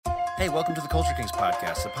Hey, welcome to the Culture Kings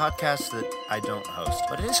podcast, a podcast that I don't host,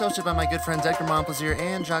 but it is hosted by my good friends Edgar Montplaisir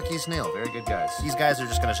and Jacques Snail. Very good guys. These guys are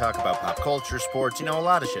just going to talk about pop culture, sports, a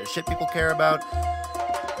lot of shit. Shit people care about.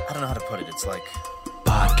 I don't know how to put it. It's like...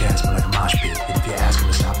 Podcast but like a mosh pit. And if you ask them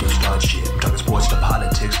to stop, they'll start shit. I'm talking sports to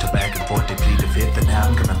politics to back and forth. They plead the fifth, and now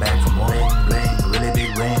I'm coming back for more. Bling, bling, really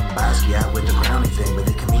big ring. Basquiat with the crowny thing, but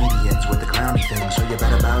the comedians with the clowny thing. So you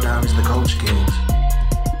better bow down, it's the Culture Kings.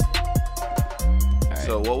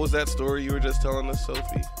 So what was that story you were just telling us,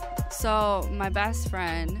 Sophie? So my best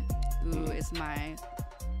friend, who is my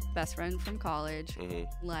best friend from college,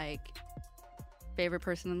 favorite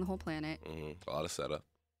person on the whole planet. A lot of setup.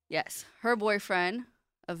 Yes. Her boyfriend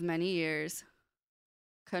of many years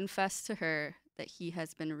confessed to her that he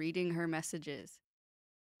has been reading her messages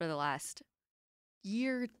for the last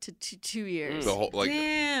year to 2 years. The whole,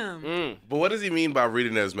 Damn. But what does he mean by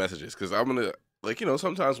reading those messages? Because I'm going to...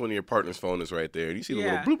 sometimes when your partner's phone is right there and you see the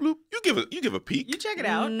little bloop bloop, you give a peek. You check it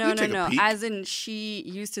out. No. Peek. As in, she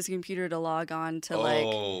used his computer to log on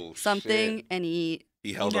to something, shit. and he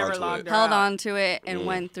held never on to logged it. her held out. on to it and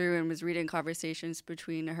went through and was reading conversations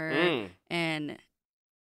between her and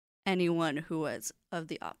anyone who was of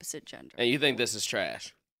the opposite gender. And you think this is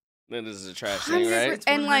trash? Then this is a trash thing, right? It's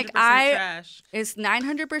And, 100% trash. It's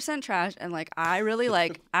 900% trash, and I really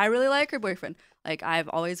like her boyfriend. I've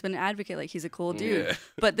always been an advocate. He's a cool dude. Yeah.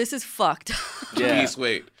 But this is fucked. Yeah. Jeez,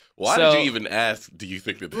 wait. Why So- did you even ask, do you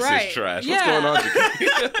think that this Right. is trash? Yeah. What's going on?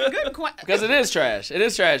 Jackie? Good question. Because it is trash. It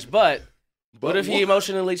is trash. But what if he what?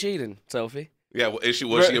 emotionally cheating, Sophie? Yeah, well, was she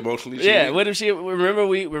emotionally cheating? Yeah. What if she? Remember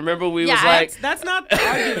we Yeah, was like. That's not the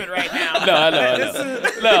argument right now. No, I know.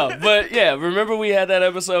 No, but yeah, remember we had that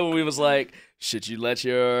episode where we was like, should you let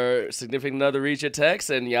your significant other read your text?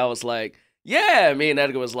 And y'all was like, yeah. Me and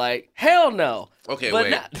Edgar was like, hell no. Okay, But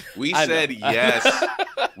wait. not- We I know. said yes.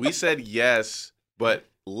 We said yes, but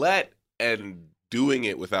let and doing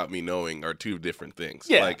it without me knowing are two different things.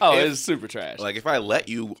 Yeah. If, it's super trash. if I let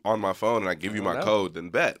you on my phone and I give you my know. code, then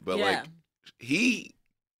bet. But Yeah. he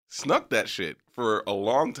snuck that shit for a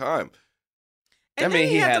long time. And I mean, then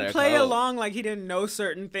he he had had to her play code. along like he didn't know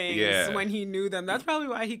certain things Yeah. when he knew them. That's probably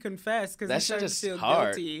why he confessed, because he That shit started to is feel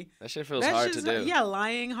hard. guilty. that shit feels That's hard just, to do. Yeah,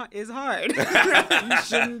 lying is hard. You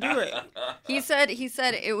shouldn't do it. He said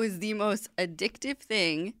it was the most addictive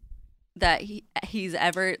thing that he's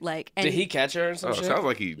ever and Did he catch her or Oh, some it shit? sounds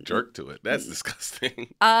like he jerked to it. That's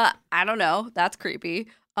disgusting. I don't know. That's creepy.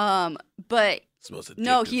 But It's the most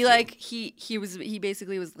no, addictive he thing. he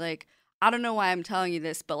basically was like, I don't know why I'm telling you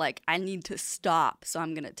this, but I need to stop, so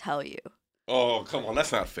I'm gonna tell you. Oh, come on.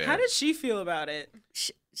 That's not fair. How did she feel about it?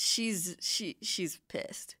 She's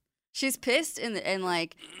pissed. She's pissed, and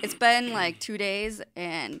it's been 2 days,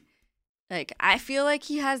 and I feel like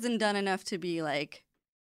he hasn't done enough to be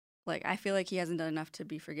I feel like he hasn't done enough to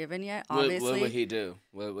be forgiven yet. Obviously, What would he do?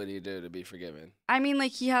 What would he do to be forgiven? I mean,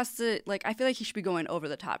 he has to I feel like he should be going over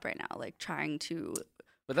the top right now, trying to.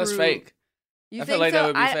 But that's prove- fake. You I think feel like so? that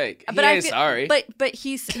would be fake. But He I ain't sorry. But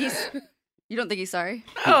he's. You don't think he's sorry?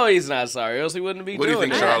 No, he's not sorry. Else he wouldn't be What do you doing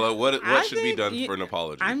think, it. Charlotte? What I should be think done you- for an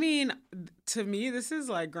apology? I mean, to me, this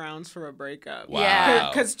is grounds for a breakup. Wow. Yeah.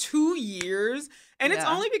 Because 2 years, and it's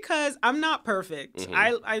Yeah. only because I'm not perfect.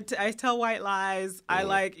 Mhm. I tell white lies. I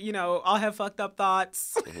Mhm. I'll have fucked up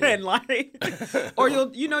thoughts Mhm. and or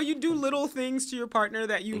you do little things to your partner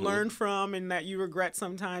that you Mhm. learn from and that you regret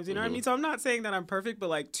sometimes. You know what I Mhm. mean? So I'm not saying that I'm perfect,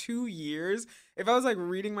 but 2 years, if I was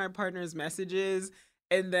reading my partner's messages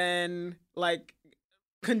and then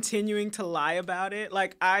continuing to lie about it,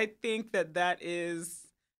 I think that is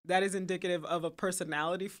indicative of a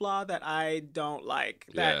personality flaw that I don't like.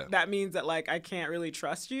 Yeah. That means that I can't really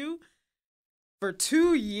trust you for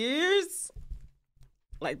 2 years.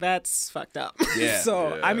 That's fucked up. Yeah.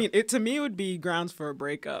 So Yeah. I mean, to me it would be grounds for a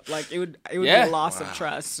breakup. It would Yeah. be a loss Wow. of It's a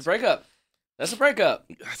trust. breakup. That's a breakup.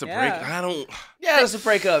 That's a Yeah. break. I don't. Yeah, that's a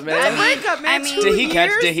breakup, man. That's a breakup, man. I mean- 2 Did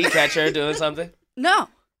he years? catch her doing something? No.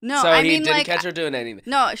 So I he mean, didn't catch her doing anything.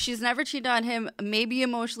 No, she's never cheated on him. Maybe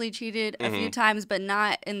emotionally cheated a Mm-hmm. few times, but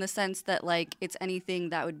not in the sense that it's anything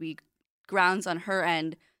that would be grounds on her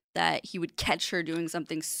end that he would catch her doing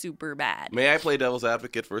something super bad. May I play devil's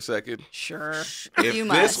advocate for a second? Sure. If You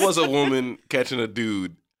this must. was a woman catching a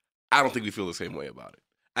dude, I don't think we feel the same way about it.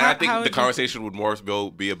 And How- I think how the would you- conversation would more so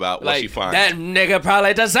be about what she finds. that nigga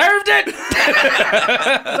probably deserved it.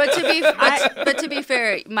 But to be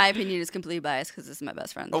fair, my opinion is completely biased because this is my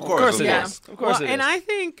best friend. Of Of course it Yeah. is. Of course it is. And I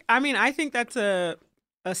think that's a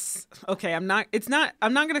okay, I'm not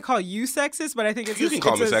going to call you sexist, but I think it's You can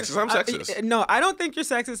call me sexist. I'm sexist. No, I don't think you're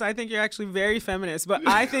sexist. I think you're actually very feminist, but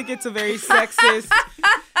I think it's a very sexist.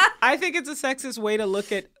 I think it's a sexist way to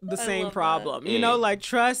look at the same love problem. that. You know, like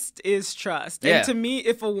trust is trust. Yeah. And to me,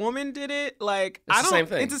 if a woman did it, like It's the same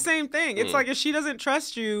thing. it's the same thing. It's like if she doesn't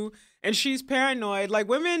trust you and she's paranoid, like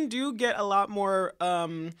women do get a lot more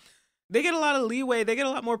they get a lot of leeway. They get a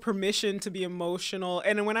lot more permission to be emotional.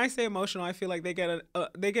 And when I say emotional, I feel like they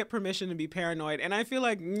get permission to be paranoid. And I feel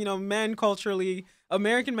like, you know, men culturally,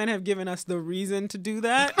 American men have given us the reason to do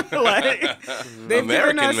that. Like they've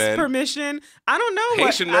American given us men. permission. I don't know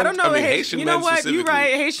Haitian what men, I don't know. I mean, Haitian you know men what? You specifically.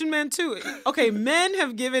 right, Haitian men too. Okay, men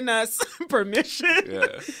have given us permission Yeah.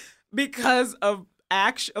 because of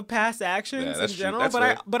past actions Yeah, in that's true. general. That's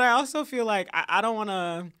But fair. I also feel like I don't want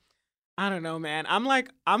to. I don't know, man.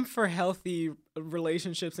 I'm for healthy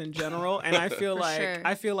relationships in general, and I feel For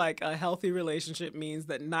like sure. a healthy relationship means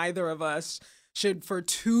that neither of us should for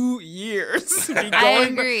 2 years be going. I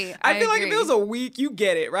agree. I feel like if it was a week, you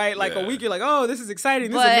get it, right? Like a Yeah. week, you're like, oh, this is exciting,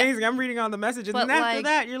 this But- is amazing. I'm reading all the messages, but, and after like,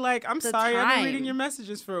 that, you're like, I'm the sorry, I've been reading time. your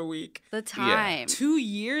messages for a week. The time. 2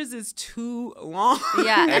 years is too long.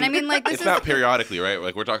 Yeah, and I mean, like, this It's is not periodically, right?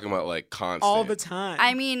 Like we're talking about like constant. all the time.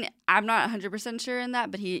 I mean, I'm not 100% sure in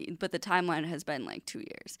that, but the timeline has been like 2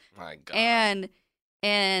 years. My God.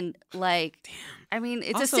 And like, I mean,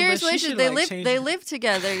 it's Also, a serious but she relationship. should, They like, live change they her- live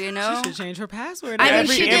together, you know. She should change her password. I mean,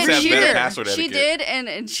 Every she infant did. has She better did. password She etiquette. did,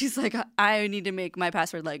 and she's like, I need to make my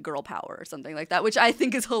password like girl power or something like that, which I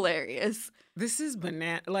think is hilarious. This is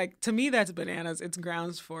banana. Like, to me, that's bananas. It's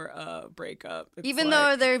grounds for a breakup. It's Even like-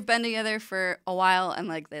 though they've been together for a while and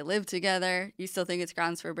like they live together, you still think it's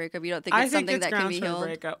grounds for a breakup. You don't think I it's think something it's that can grounds be for a healed.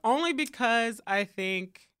 breakup. Only because I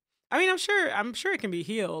think. I mean, I'm sure it can be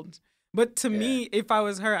healed. But to me, if I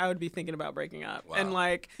was her, I would be thinking about breaking up. Wow. And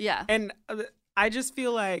like, Yeah. and I just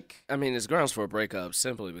feel like I mean, it's grounds for a breakup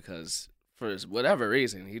simply because for whatever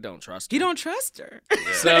reason he don't trust her. he don't trust her,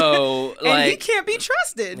 So and he like can't be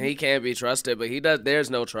trusted. he can't be trusted, but he does. There's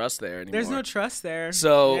no trust there anymore. There's no trust there.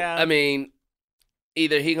 So yeah. I mean,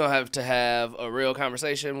 either he gonna have to have a real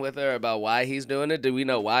conversation with her about why he's doing it. Do we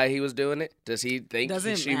know why he was doing it? Does he think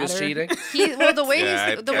Doesn't she was matter. cheating? The way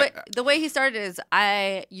Yeah, the way he started is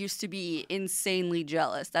I used to be insanely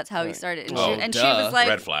jealous. That's how he Right. started. And, Oh, she, and she duh. was like,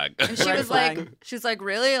 Red flag. and she Red was flag. like, she's like,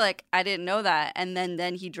 really? Like, I didn't know that. And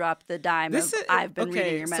then he dropped the dime of, I've been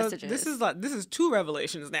reading your messages. So this is 2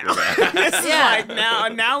 revelations now. This is Yeah.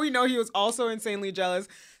 like now we know he was also insanely jealous.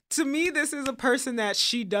 To me, this is a person that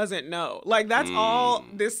she doesn't know. Like, that's all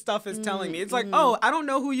this stuff is telling me. It's like, oh, I don't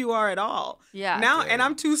know who you are at all. Yeah. Now, and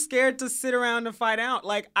I'm too scared to sit around and find out.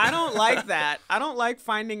 Like, I don't like that. I don't like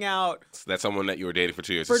finding out That's someone that you were dating for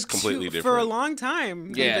 2 years. for It's completely different. for a long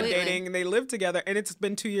time. Yeah. They've been Completely. dating and they live together, and it's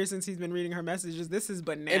been 2 years since he's been reading her messages. This is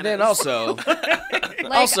bananas. And then also,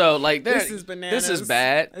 Like, this is bananas. This is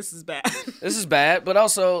bad. This is bad. This is bad. But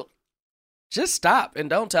also, just stop and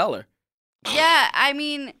don't tell her. yeah, I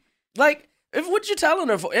mean, Like, if what you telling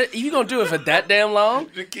her for, you gonna do it for that damn long?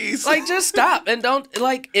 Jaquise. Like, just stop and don't.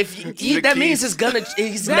 Like, if that means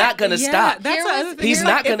he's not gonna stop. That's Here the was- other thing. He's It's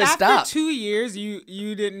not like, if gonna stop. After 2 years,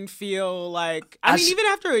 you didn't feel like. I I mean, sh- even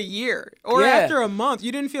after a year or Yeah. after a month,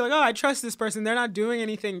 you didn't feel like, oh, I trust this person. They're not doing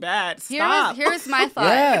anything bad. Stop. here's my thought.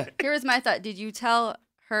 Yeah. Here was my thought. Did you tell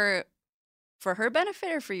her for her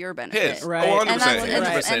benefit or for your benefit? His. Right. Oh, 100% And that's, his. and,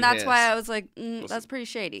 100% and that's his. why I was like, that's pretty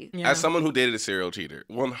shady. Yeah. As someone who dated a serial cheater,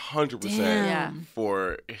 100% Damn. Yeah.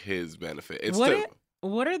 for his benefit. It's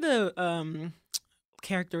What are the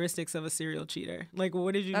characteristics of a serial cheater? Like,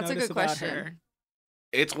 what did you That's a notice good about question. her?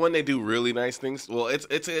 It's when they do really nice things. Well, it's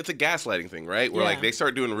a gaslighting thing, right? Where Yeah. like they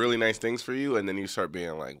start doing really nice things for you, and then you start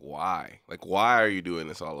being like, why? Like, why are you doing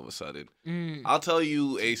this all of a sudden? I'll tell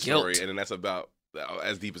you a story, Guilt. and then that's about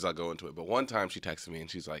as deep as I'll go into it. But one time she texted me,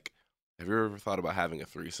 and she's like, "Have you ever thought about having a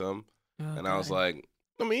threesome?" Oh, And I was God. like,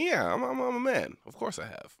 I mean, yeah, I'm a man. Of course I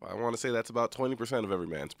have. I want to say that's about 20% of every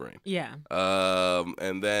man's brain. yeah.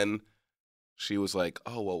 And then she was like,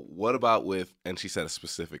 oh, well, what about with, and she said a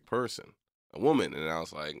specific person, a woman. And I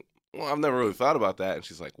was like, well, I've never really thought about that. And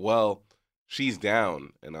she's like, well, she's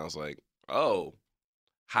down. And I was like, oh,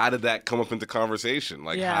 how did that come up into conversation?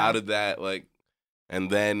 Like, Yeah. how did that, like,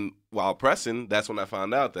 and then while pressing, that's when I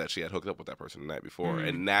found out that she had hooked up with that person the night before. Mm.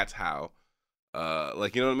 And that's how,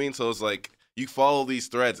 like, you know what I mean? So it's like, you follow these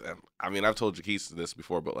threads. And, I mean, I've told Jaquise this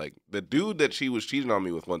before, but like the dude that she was cheating on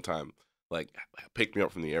me with one time, like picked me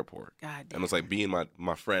up from the airport God damn. and was like being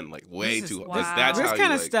my friend like way This is too. wow. That's this how kind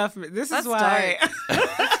you, of like, stuff. This That's is why.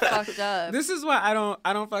 That's fucked up. This is why I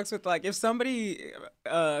don't fucks with, like, if somebody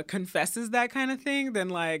confesses that kind of thing, then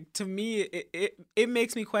like to me it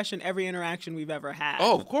makes me question every interaction we've ever had.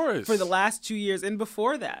 Oh, of course. For the last 2 years and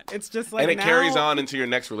before that, it's just like and it now, carries on into your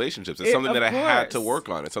next relationships. It's something of that I had to course. work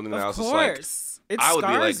on. It's something that Of I was just like. course. It I would be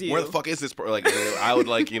like, scars you. where the fuck is this? Like, I would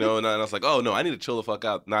like, and I was like, oh no, I need to chill the fuck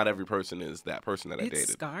out. Not every person is that person that I It dated.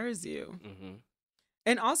 scars you. Mm-hmm.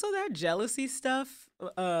 And also that jealousy stuff,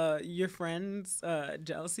 your friend's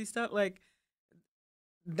jealousy stuff, like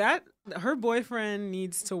that her boyfriend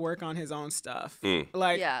needs to work on his own stuff.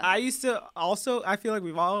 Like Yeah. I used to also, I feel like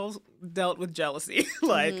we've all dealt with jealousy.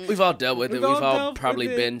 Like We've all dealt with it. We've all We've all dealt probably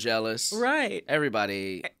with it. been jealous. right.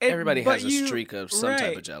 Everybody And- has but a you- streak of some type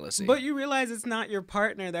right. of jealousy. But you realize it's not your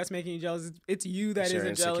partner that's making you jealous. It's you that It's is your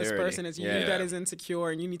a jealous insecurity. person. It's you Yeah. that is insecure,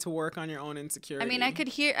 and you need to work on your own insecurity. I mean, I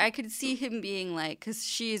could see him being like, because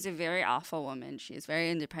she is a very alpha woman. She's very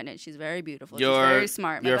independent. She's very beautiful. Your- she's very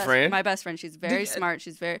smart. your friend? My best friend. She's very smart.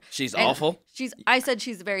 She's very. She's and awful. I said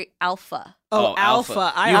she's very alpha. Oh, Oh, alpha.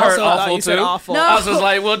 alpha. I You also heard thought awful you said too? awful. No. I was just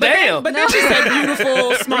like, well, damn. But then she said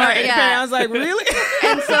beautiful, smart, Yeah. independent. I was like, really?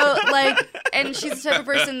 And so and she's the type of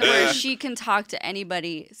person where she can talk to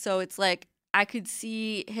anybody. So it's like I could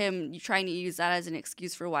see him trying to use that as an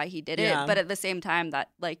excuse for why he did it. Yeah. But at the same time, that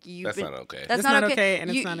like you've That's been. not okay. That's It's not not okay. okay,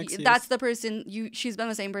 and it's not an excuse. That's the person she's been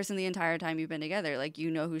the same person the entire time you've been together. Like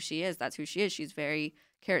you know who she is. That's who she is. She's very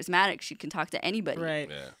charismatic. She can talk to anybody. Right.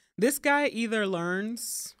 Yeah. This guy either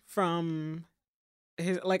learns from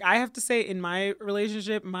his, like, I have to say in my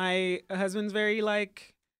relationship, my husband's very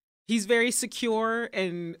like, he's very secure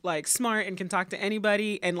and like smart and can talk to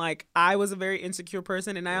anybody. And like, I was a very insecure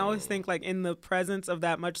person. And I always think like in the presence of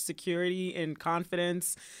that much security and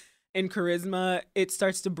confidence and charisma, it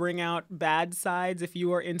starts to bring out bad sides if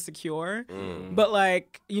you are insecure. But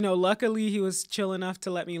like, luckily he was chill enough to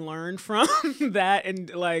let me learn from that,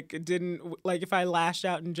 and like didn't, like, if I lashed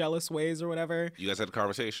out in jealous ways or whatever, You guys had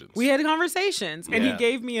conversations. we had conversations, and he Yeah.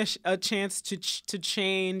 gave me a chance to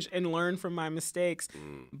change and learn from my mistakes.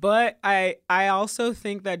 But I also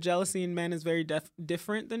think that jealousy in men is very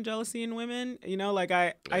different than jealousy in women. Like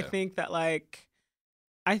I Yeah. think that like,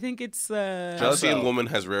 I think it's Jealousy in so? woman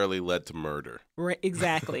has rarely led to murder. right,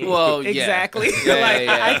 exactly. Well, yeah. exactly. Yeah, like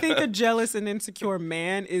yeah. I think a jealous and insecure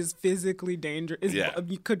man is physically dangerous. Yeah.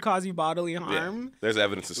 Could cause you bodily harm. There's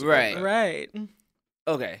evidence to support Right. that. Right.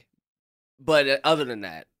 Okay. But other than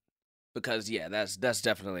that, because that's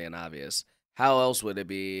definitely an obvious. How else would it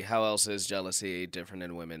be? How else is jealousy different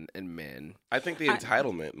in women and men? I think the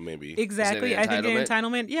entitlement maybe. Exactly. I think the entitlement?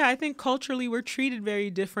 entitlement. Yeah, I think culturally we're treated very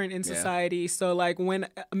different in society. So like when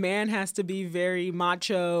a man has to be very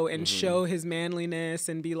macho and show his manliness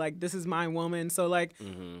and be like, this is my woman. So like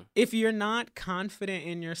if you're not confident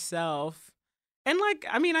in yourself, and like,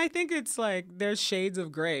 I mean, I think it's like there's shades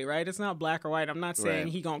of gray, right? It's not black or white. I'm not saying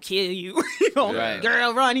Right. he gonna kill you. Right.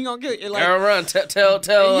 Girl, run, he gonna kill you. Like, Girl, run! Tell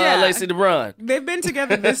Yeah. Lacey to run. they've been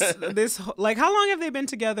together this like, how long have they been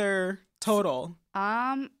together total?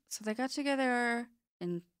 So they got together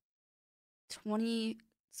in 20.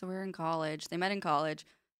 So we were in college. They met in college,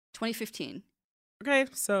 2015. Okay,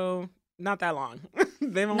 so not that long.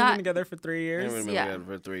 They've only Not- been together for 3 They years. haven't been Yeah. together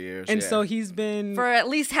for 3 years. And yeah. so he's been For at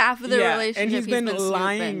least half of the relationship, and he's been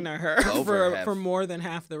lying snooping. to her Over half. for more than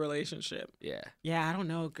half the relationship. yeah. Yeah, I don't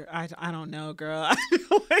know. I don't know, girl. I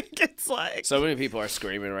feel like it's like So many people are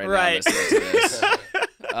screaming right, Right. now listening to this.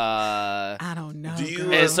 I don't know. Do you,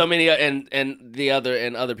 girl. And so many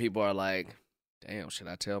and other people are like, damn, should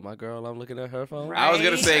I tell my girl I'm looking at her phone? I was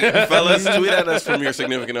gonna say, fellas, tweet at us from your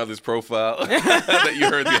significant other's profile that you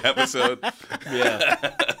heard the episode.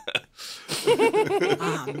 Yeah.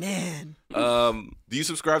 Oh man. Do you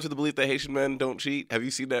subscribe to the belief that Haitian men don't cheat? Have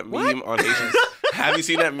you seen that meme on Haitian? Have you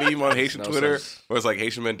seen that meme on Haitian No, Twitter sir. where it's like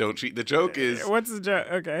Haitian men don't cheat? The joke is What's the joke?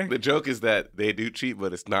 Okay. that they do cheat,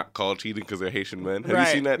 but it's not called cheating because they're Haitian men. Have Right.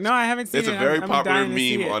 you seen that? No, I haven't seen It's it. a very I'm popular dying to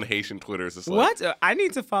see meme it. on Haitian Twitter. It's just like, What? I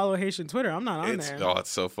need to follow Haitian Twitter. I'm not on there. it's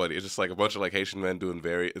so funny. It's just like a bunch of like Haitian men doing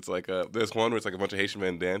it's like there's one where it's like a bunch of Haitian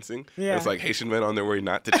men dancing. Yeah. It's like Haitian men on their way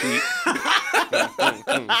not to cheat.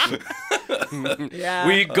 Yeah.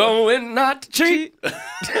 We going not to cheat. But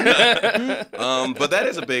that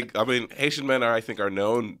is a big. I mean, Haitian men I think are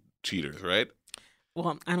known cheaters, right?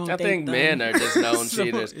 Well, I don't I think them. men are just known So,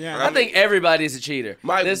 cheaters. yeah. I think everybody's a cheater.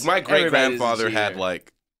 My great Everybody's a grandfather had cheater.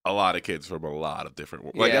 like a lot of kids from a lot of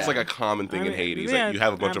different. Like that's Yeah. like a common thing I in mean, Haiti. Is yeah, like you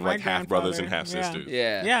have a bunch of my like half brothers and half grandfather, sisters.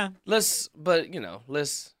 Yeah. Yeah. Let's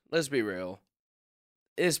be real.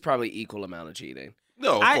 It's probably equal amount of cheating.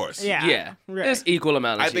 No, of course. Yeah. Right. It's equal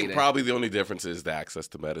amount of I cheating. think probably the only difference is the access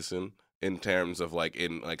to medicine in terms of like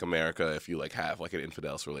in like America. If you like have like an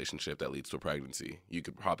infidel's relationship that leads to a pregnancy, you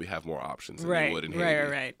could probably have more options than you would in Haiti.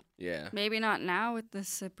 Right. Yeah. Maybe not now with the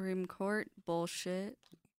Supreme Court bullshit.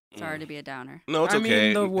 Sorry to be a downer. No, it's I okay.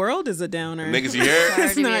 mean, the world is a downer. Niggas, you hear? Sorry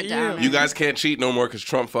It's to be not a you. downer. You guys can't cheat no more because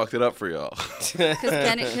Trump fucked it up for y'all.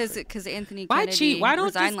 Because Anthony Why Kennedy cheat? Why don't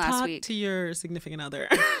resigned just last talk week. to your significant other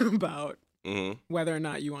about hmm whether or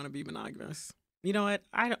not you want to be monogamous? You know what?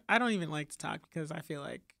 I don't even like to talk because I feel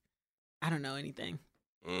like I don't know anything.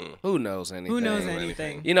 Mm. Who knows anything? Who knows anything.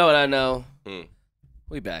 anything? You know what I know? Hmm.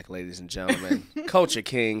 We back, ladies and gentlemen. Culture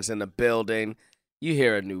Kings in the building. You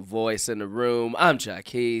hear a new voice in the room. I'm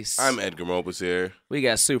Jaquise. I'm Edgar Mopus here. We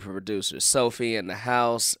got super producer Sophie in the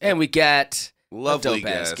house. And we got Lovely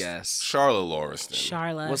dope-ass guest, guest. Charlotte Lauriston.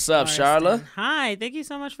 Charlotte. What's up, Lauriston. Charlotte? Hi. Thank you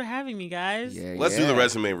so much for having me, guys. Yeah, Let's do the yeah.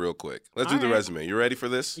 resume real quick. Let's do All the right. resume. You ready for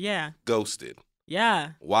this? Yeah. Ghosted.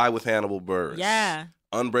 Yeah. Why with Hannibal Buress? Yeah.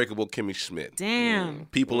 Unbreakable Kimmy Schmidt. Damn.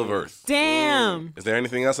 People of Earth. Damn. Is there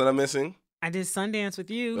anything else that I'm missing? I did Sundance with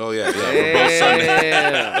you. Oh yeah. We're both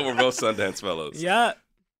Yeah. Sundance. We're both Sundance fellows. Yeah.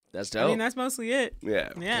 That's I dope. mean, that's mostly it. Yeah.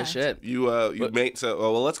 Yeah. Good shit. You But- made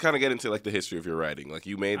well. Let's kind of get into like the history of your writing. Like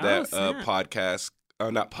you made Oh, that snap. podcast.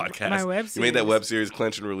 Not podcast. My web You made that series. web series,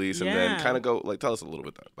 Clench and Release, and then Yeah. kind of go like tell us a little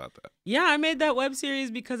bit about that. Yeah, I made that web series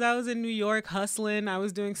because I was in New York hustling. I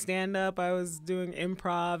was doing stand up, I was doing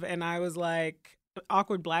improv, and I was like,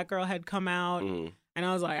 Awkward Black Girl had come out, Mhm. and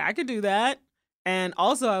I was like, I could do that. And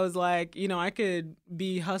also, I was like, I could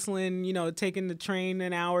be hustling, taking the train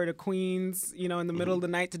an hour to Queens, in the middle of the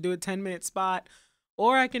night to do a 10-minute spot.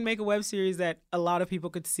 Or I can make a web series that a lot of people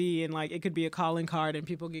could see, and like it could be a calling card, and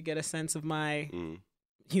people could get a sense of my Mm.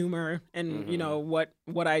 humor and Mhm.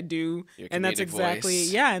 what I do. Your And that's comedic exactly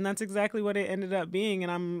voice. and that's exactly what it ended up being,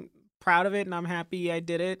 and I'm proud of it, and I'm happy I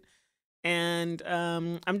did it. And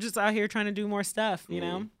I'm just out here trying to do more stuff,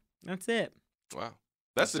 That's it. Wow,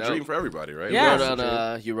 that's the Dope. dream for everybody, right?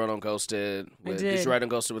 Yeah. You wrote on Ghosted. Did did. you write on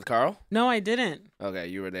Ghosted with Carl? No, I didn't. Okay,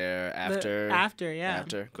 you were there The- after. after, yeah.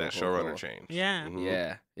 After. Cool, That cool, showrunner cool. change. Yeah.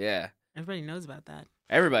 Mhm. Yeah. Everybody knows about that.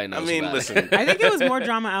 Everybody knows. I mean, about listen. It. I think it was more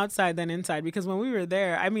drama outside than inside, because when we were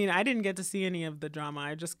there, I didn't get to see any of the drama.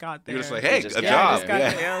 I just got there. You're just like, hey, just a got yeah, I job. just got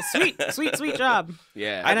Yeah. there. Sweet job.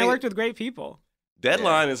 Yeah. And I think- worked with great people.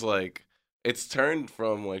 Deadline is like it's turned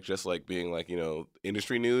from like just like being like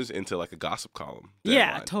industry news into like a gossip column. Yeah,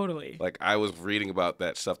 Deadline. totally. Like I was reading about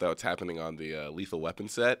that stuff that was happening on the Lethal Weapon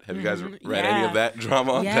set. Have you guys Mhm. read any Yeah. of that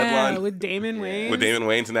drama on yeah, Deadline? with Damon Wayans. With Damon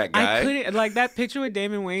Wayans and that guy? I couldn't like that picture with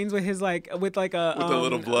Damon Wayans with his like with like a With the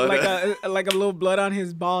little blood. like a little blood on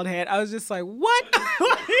his bald head. I was just like, what?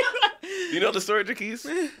 You know the story,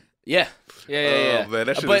 Jaquise? Yeah. Yeah. Oh, man,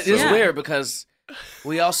 that shit But is it's so- weird because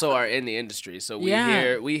we also are in the industry, so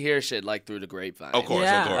Yeah. we hear shit like through the grapevine. Of course,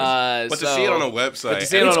 Yeah. of course. But to see it on a website. But to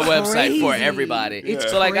see it on a It's website for crazy. everybody. It's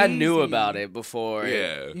So like I knew crazy. about it before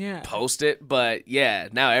it yeah. post it, but yeah,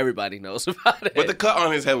 now everybody knows about it. But the cut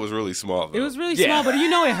on his head was really small, though. It was really Yeah. small, but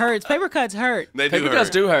it hurts. Paper cuts hurt. They do paper cuts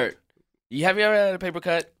hurt. do hurt. Have you ever had a paper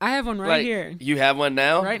cut? I have one right like, here. You have one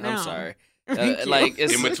now? Right now. I'm sorry. Thank you. Like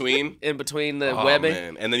it's In between? in between the Oh, webbing.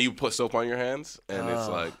 man. And then you put soap on your hands, and it's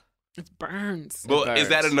Oh. like... It burns. But is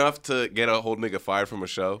that burns. enough to get a whole nigga fired from a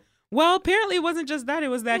show? Well, apparently it wasn't just that. It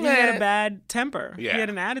was that he had Yeah. a bad temper. Yeah. He had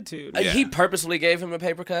an attitude. Yeah. He purposely gave him a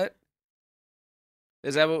paper cut.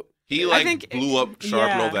 Is that what? He I like think- blew up Sharpnel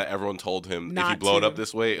yeah. that everyone told him if you Not blow it to. up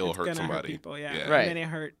this way, it'll It's hurt gonna somebody. people, yeah. Yeah. Right. And then it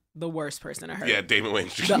hurt the worst person to hurt. Yeah, Damon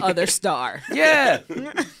Wayans Jr. The other star. Yeah.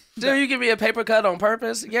 Dude, you give me a paper cut on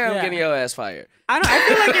purpose? Yeah, I'm Yeah. getting your ass fired. I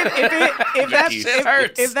feel like Shit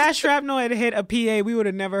hurts. if that shrapnel had hit a PA, we would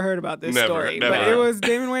have never heard about this Never, story. never. But it was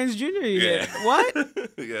Damon Wayans Jr. He Yeah. did. What?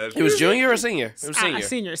 Yeah, that's It was true. junior or senior? It was senior.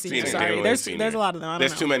 Senior. Senior, Sorry. Damon Wayans There's Senior. a lot of them. I don't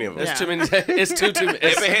There's know. too many of them. There's Yeah. too many. It's too many.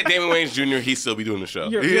 If it hit Damon Wayans Jr., he'd still be doing the show.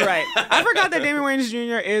 You're right. I forgot that Damon Wayans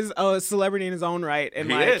Jr. is a celebrity in his own right,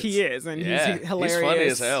 and He is. and Yeah. he's hilarious. He's funny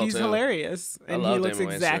as hell, He's too. hilarious, and he love looks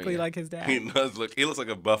Damon Wayans exactly Jr. like his dad. He does look. He looks like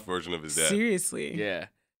a buff version of his dad. Seriously. Yeah.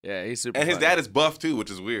 Yeah, he's super And his funny. dad is buff too, which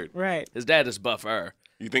is weird. Right. His dad is buffer.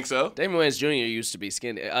 You think so? Damon Wayans Jr. used to be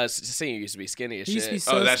skinny. Senior used to be skinny as He used to be shit.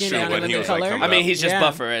 so that's skinny true, on when he Living was, like, Color. coming I mean, up. he's just Yeah.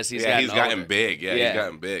 buffer as he's gotten gotten older. big. Yeah, Yeah. he's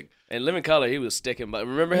gotten big. And Living Color, he was sticking. But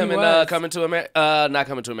remember him He in was. Coming to America? Not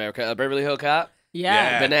Coming to America. Beverly Hill Cop.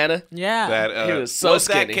 Yeah. Banana. Yeah. That He was so was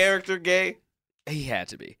that skinny. character gay? He had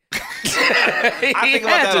to be. I think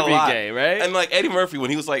about that to a be lot. gay, right? And like Eddie Murphy, when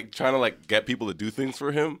he was like trying to like get people to do things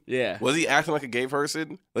for him, Yeah. was he acting like a gay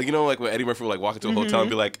person? Like like when Eddie Murphy would like walk into a hotel and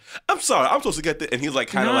be like, "I'm sorry, I'm supposed to get this," and he's like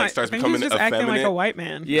kind of No, like starts I think becoming he was just acting effeminate. like a white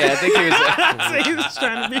man. Yeah, I think he was. So he was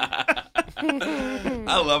trying to be.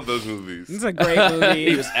 I love those movies. It's a great movie.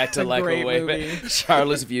 He was acting like a great way movie. man.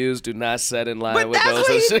 Charlotte's views do not set in line But with that's those what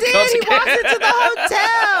of he shit did. culture. He walked into the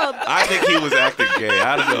hotel. I think he was acting gay.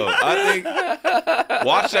 I don't know. I think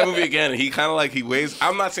watch that movie again. And he kind of like he weighs.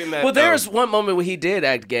 I'm not saying that. Well, there's one moment where he did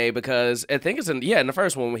act gay because I think it's in the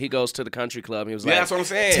first one when he goes to the country club. He was Yeah, like, that's what I'm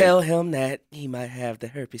saying. tell him that he might have the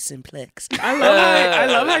herpes simplex. I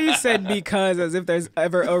love how you said because as if there's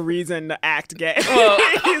ever a reason to act gay.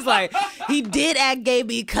 He's like, he did act gay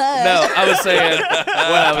because. No, I was saying what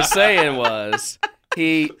I was saying was There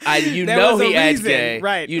he was a acted reason, gay.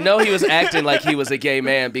 right. You know he was acting like he was a gay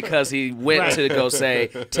man because he went Right. to go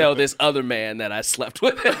tell this other man that I slept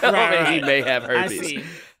with him and he may have I herpes. see.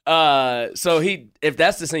 So if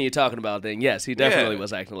that's the scene you're talking about, then yes, he definitely Yeah.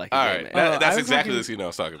 was acting like a All gay right, man. I that's was exactly talking- the scene I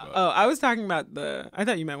was talking about. Oh, I was talking about I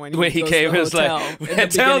thought you meant when When he goes came, to he the was like, hotel in the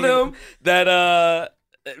tell beginning of- them that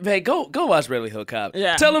man, go watch Beverly Hills Cop.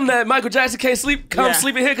 Yeah. Tell them that Michael Jackson can't come Yeah.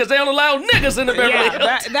 sleep in here because they don't allow niggas in the Beverly Yeah,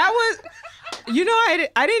 Hills. that was. You know,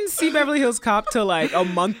 I didn't see Beverly Hills Cop till like a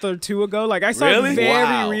month or two ago. Like I saw Really? it very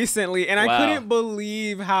Wow. recently, and I Wow. couldn't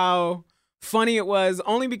believe how funny it was.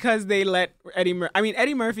 Only because they let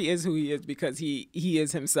Eddie Murphy is who he is because he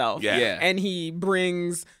is himself. Yeah. Yeah. and he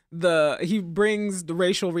brings the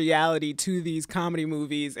racial reality to these comedy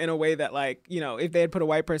movies in a way that, like, you know, if they had put a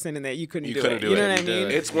white person in there, you couldn't do it. You know what I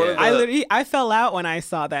mean? It's one of the. I fell out when I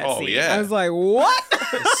saw that Oh, scene. yeah. I was like, what?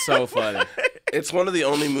 It's so funny. It's one of the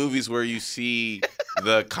only movies where you see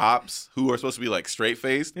the cops who are supposed to be like straight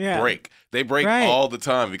faced break. They break Right. all the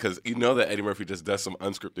time because you know that Eddie Murphy just does some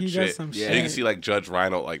unscripted He shit. does some And shit. you can see like Judge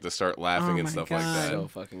Reinhold like to start laughing Oh and my stuff like God. that. So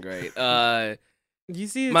fucking great. You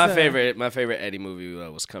see, it's My favorite Eddie movie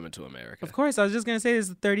was Coming to America. Of course, I was just gonna say this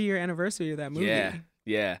is the 30-year anniversary of that movie.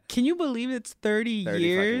 Yeah. Can you believe it's 30 30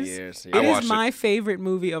 years? fucking years. It I Yeah. is watched my favorite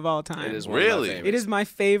movie of all time. It is one of my Really? favorites. It is my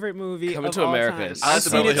favorite movie Coming of to all America time. is I like I've the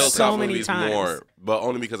seen Beverly it Hills so Cop many movies times. more, but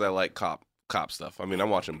only because I like cop stuff. I mean, I'm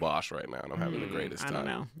watching Bosch right now and I'm having the greatest I time.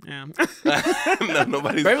 don't know. Yeah. No,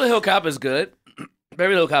 nobody's. Beverly Hills Cop is good.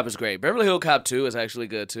 Beverly Hills Cop is great. Beverly Hills Cop 2 is actually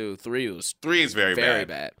good too. 3 was 3 is very very bad.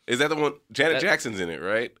 bad. Is that the one? Janet That- Jackson's in it,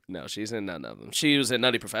 right? No, she's in none of them. She was in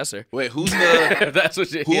Nutty Professor. Wait, who's the That's what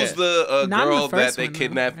she, who's yeah. the Not in the girl that first they one, though,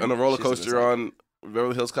 kidnapped right? on a roller She's in the coaster second. on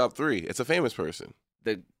Beverly Hills Cop 3? It's a famous person.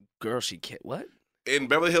 The girl she what? In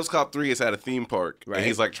Beverly Hills Cop 3, it's at a theme park, Right. and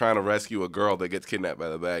he's like trying to rescue a girl that gets kidnapped by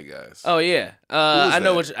the bad guys. Oh yeah. I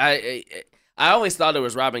know that? what I always thought it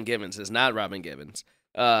was Robin Givens. It's not Robin Givens.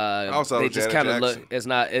 Also, they just Janet kind of look. Jackson. It's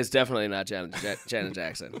not. It's definitely not Janet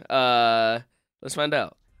Jackson. Let's find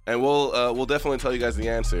out. And we'll definitely tell you guys the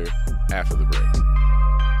answer after the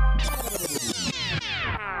break.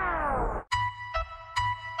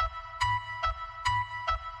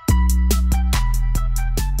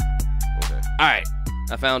 Okay. All right,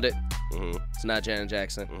 I found it. hmm It's not Janet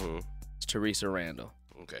Jackson. hmm It's Teresa Randall.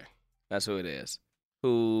 Okay. That's who it is.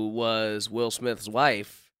 Who was Will Smith's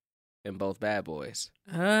wife in both Bad Boys?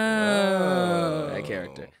 Oh. That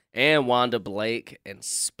character. And Wanda Blake and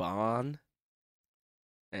Spawn.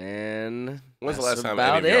 And When's the that's last time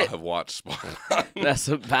about any of y'all it. have watched Spawn? That's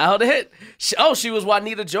about it. She was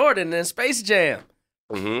Juanita Jordan in Space Jam.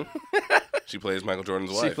 hmm She plays Michael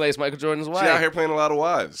Jordan's wife. She plays Michael Jordan's wife. She out here playing a lot of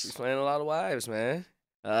wives. She's playing a lot of wives, man.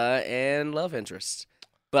 And love interests.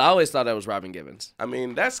 But I always thought that was Robin Givens. I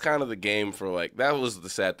mean, that's kind of the game for like that was the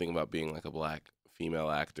sad thing about being like a black female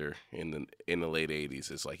actor in the late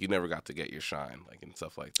 '80s. It's like you never got to get your shine, like and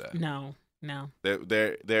stuff like that. No.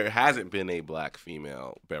 There hasn't been a black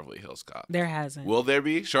female Beverly Hills Cop. There hasn't. Will there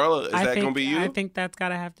be? Charlotte, is that gonna be you? I think that's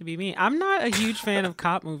gotta have to be me. I'm not a huge fan of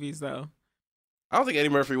cop movies though. I don't think Eddie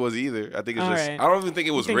Murphy was either. I think it's All just. right. I don't even think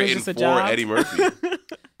it was You think written just a for job? Eddie Murphy.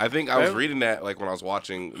 I think I was Bev- reading that like when I was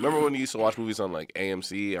watching. Remember when you used to watch movies on like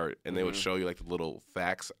AMC and they would Mhm. show you like the little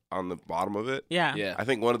facts on the bottom of it. Yeah. Yeah. I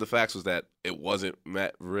think one of the facts was that it wasn't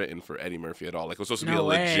written for Eddie Murphy at all. Like it was supposed to be No a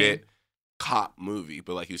way. legit cop movie,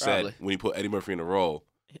 but like you Probably. said, when you put Eddie Murphy in the role,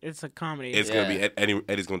 It's a comedy. it's gonna be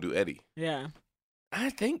Eddie's gonna do Eddie. Yeah. I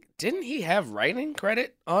think, didn't he have writing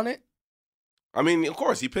credit on it? I mean, of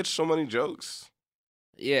course, he pitched so many jokes.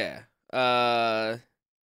 Yeah. I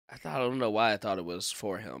don't know why I thought it was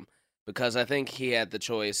for him. Because I think he had the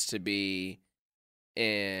choice to be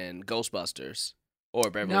in Ghostbusters or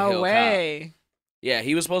Beverly Hills No Cop. way. Yeah,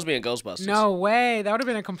 he was supposed to be in Ghostbusters. No way. That would have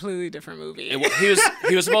been a completely different movie.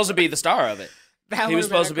 He was supposed to be the star of it. that he was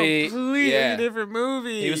would've been supposed to be- a completely yeah. different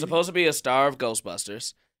movie. He was supposed to be a star of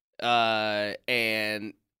Ghostbusters.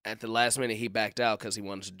 And at the last minute, he backed out because he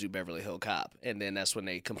wanted to do Beverly Hills Cop. And then that's when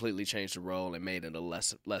they completely changed the role and made it a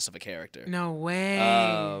less of a character. No way.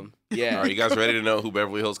 Yeah. Are you guys ready to know who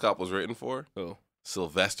Beverly Hills Cop was written for? Who?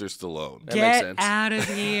 Sylvester Stallone. That makes Get sense. out of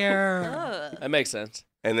here. Ugh. That makes sense.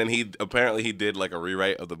 And then he did like a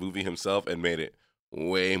rewrite of the movie himself and made it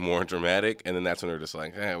way more dramatic. And then that's when they're just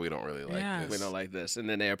like, we don't really like Yeah. this. We don't like this. And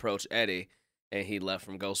then they approached Eddie, and he left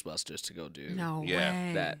from Ghostbusters to go do. No Yeah,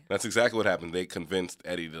 way. that. That's exactly what happened. They convinced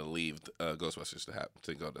Eddie to leave Ghostbusters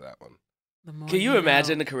to go to that one. The more Can you know.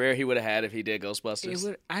 imagine the career he would have had if he did It Ghostbusters?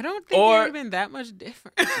 would, I don't think Or- it would have been that much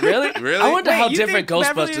different. Really? Really? I wonder Wait, how you different think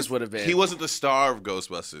Beverly Ghostbusters Hills- would have been. He wasn't the star of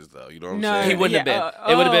Ghostbusters, though. You know what I'm No, saying? He wouldn't Yeah, have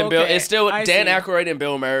been. It would have been Bill. okay. It's still I Dan see. Aykroyd and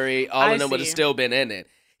Bill Murray. All I of them would have see. still been in it.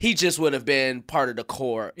 He just would have been part of the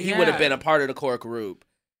core. He would have Yeah. been a part of the core group.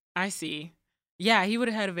 I see. Yeah, he would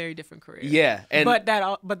have had a very different career. Yeah, and but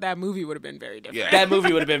that movie would have been very different. Yeah. that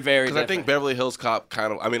movie would have been very. Because I different. think Beverly Hills Cop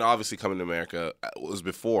kind of, I mean, obviously Coming to America was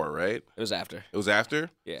before, right? It was after. It was after?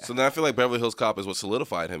 Yeah. So then I feel like Beverly Hills Cop is what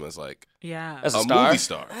solidified him as like Yeah. As a a star? movie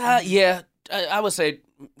star. Yeah, I would say,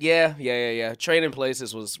 yeah. Trading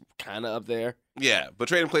Places was kind of up there. Yeah, but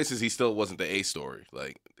Trading Places, he still wasn't the A story.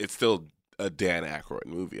 Like, it's still a Dan Aykroyd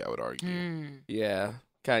movie, I would argue. Yeah,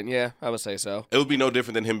 I would say so. It would be no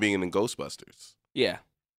different than him being in Ghostbusters. Yeah,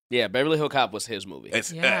 Beverly Hill Cop was his movie.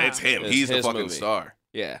 It's Yeah. it's him. It's He's the his fucking movie. star.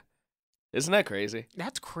 Yeah, isn't that crazy?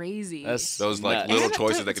 That's crazy. That's Those, like, nuts. little And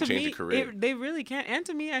choices to- that can to change me, your career. They really can't. And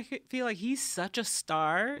to me, I feel like he's such a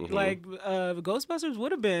star. Mhm. Like Ghostbusters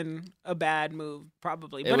would have been a bad move,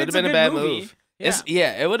 probably. It But would have it's a been a good bad movie. move.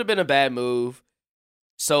 Yeah. It would have been a bad move.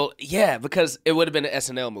 So yeah, because it would have been an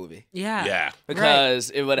SNL movie. Yeah. Yeah.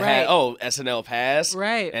 Because it would have had Right. SNL past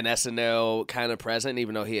Right. and SNL kind of present,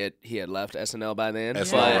 even though he had left SNL by then.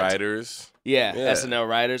 SNL But- writers. Yeah, Yeah. SNL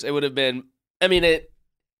writers. It would have been. I mean,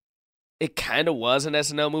 it kind of was an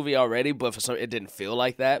SNL movie already, but for some, it didn't feel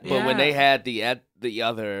like that. But when Yeah. they had the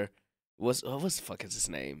other, what the fuck is his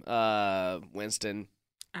name? Winston.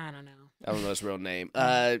 I don't know. I don't know his real name.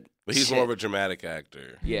 But he's shit. more of a dramatic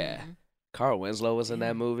actor. Yeah. Mhm. Carl Winslow was in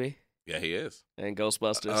that movie Yeah, he is. and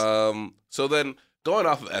Ghostbusters. So then going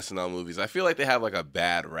off of SNL movies, I feel like they have like a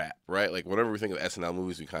bad rap, right? Like whenever we think of SNL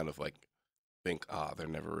movies, we kind of like think, they're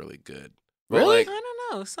never really good. But, Really? like, I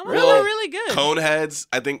don't know. Some Really? of them are really good. Coneheads,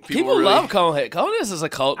 I think People really, love Conehead. Coneheads is a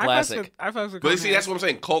cult I fucks classic. with- I fucks with But see, Coneheads. that's what I'm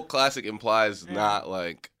saying. Cult classic implies Yeah. not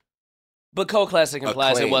like But cult classic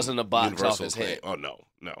implies it acclaim, wasn't a box universal office acclaim. hit. Oh no.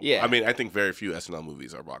 Yeah. I mean, I think very few SNL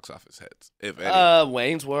movies are box office hits, if any.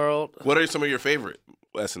 Wayne's World. What are some of your favorite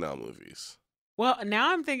SNL movies? Well,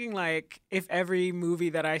 now I'm thinking like if every movie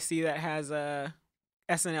that I see that has a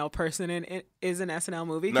SNL person in it is an SNL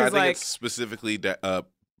movie, No, I because think like it's specifically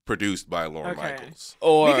produced by Lorne Okay. Michaels.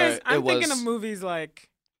 Or because I'm it was, thinking of movies like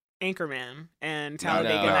Anchorman and No,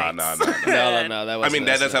 Talladega no, Nights. No, that I was mean,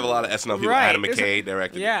 that does have a lot of SNL people. Right. Adam McKay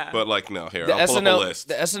directed it. Yeah. But, like, no, here, The I'll pull up a SNL, list.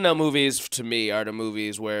 the SNL movies to me are the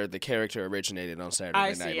movies where the character originated on Saturday I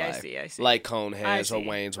Night see, Live. I see. Like I Coneheads or see.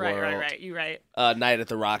 Wayne's right, World. Right. You're right. Night at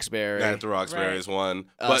the Roxbury. Night at the Roxbury Right. is one.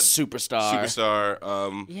 But Superstar.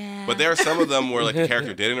 Superstar. Yeah. But there are some of them where, like, the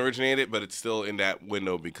character didn't originate it, but it's still in that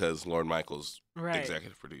window because Lorne Michaels Right.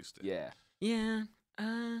 executive produced it. Yeah. Yeah.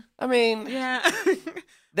 I mean, Yeah.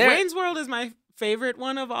 there- Wayne's World is my favorite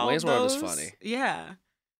one of all Wayne's of World those. is funny. Yeah.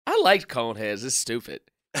 I liked Coneheads. It's stupid.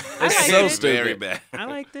 I It's liked so it. stupid. Very bad. I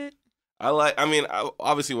liked it.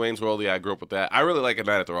 Obviously Wayne's World, yeah, I grew up with that. I really like A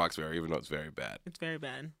Night at the Roxbury, even though it's very bad. It's very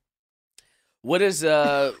bad. What is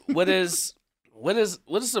a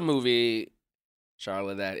movie,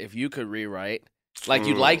 Charlotte, that if you could rewrite, like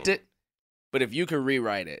you liked it, but if you could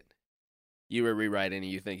rewrite it, you would rewrite it and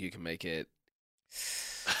you think you can make it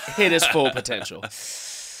hit its full potential.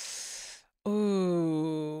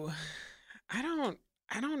 Ooh. I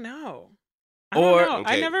don't know. Or- I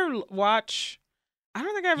Okay. never watch. I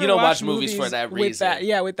don't think I've ever You don't watch watched movies for that With that,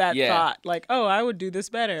 reason. with that Yeah. thought, like, oh, I would do this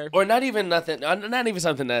better. Or not even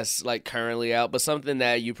something that's like currently out, but something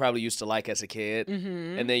that you probably used to like as a kid,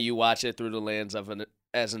 Mm-hmm. and then you watch it through the lens of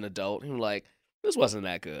as an adult, and you're like, this wasn't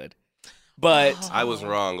that good. But I was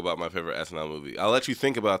wrong about my favorite SNL movie. I'll let you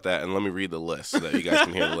think about that, and let me read the list so that you guys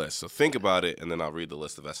can hear the list. So think about it, and then I'll read the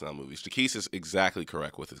list of SNL movies. Jaquise is exactly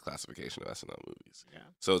correct with his classification of SNL movies. Yeah.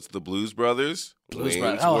 So it's The Blues Brothers, Blues Wayne's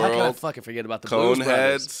Brothers. Oh, how can I World, fucking forget about the Blues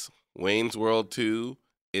Brothers? Coneheads, Wayne's World 2,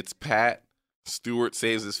 It's Pat, Stewart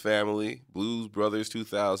Saves His Family, Blues Brothers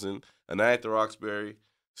 2000, A Night at the Roxbury,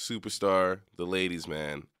 Superstar, The Ladies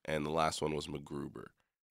Man, and the last one was MacGruber.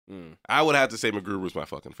 I would have to say MacGruber's my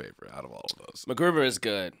fucking favorite out of all of those. MacGruber is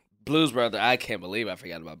good. Blues Brothers, I can't believe I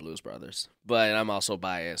forgot about Blues Brothers. But I'm also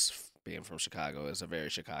biased, being from Chicago. It's a very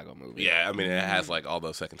Chicago movie. Yeah, I mean, it has like all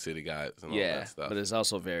those Second City guys and all Yeah, that stuff. but it's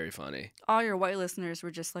also very funny. All your white listeners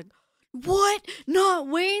were just like, "What? Not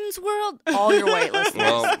Wayne's World?" All your white listeners,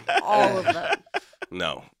 Well, all of them.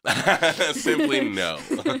 No. Simply no.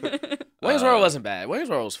 Wayne's World wasn't bad. Wayne's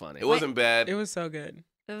World was funny. It wasn't bad. It was so good.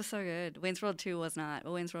 It was so good. Wayne's World 2 was not.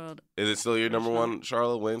 But Wayne's World. Is it still your number one,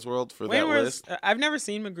 Charlotte, Wayne's World, for Wayne that was, list? I've never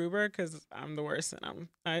seen MacGruber because I'm the worst, and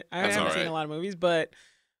I That's haven't all seen right. a lot of movies. But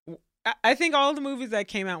I think all the movies that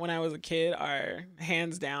came out when I was a kid are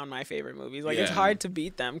hands down my favorite movies. Like it's Yeah. hard to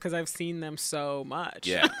beat them because I've seen them so much.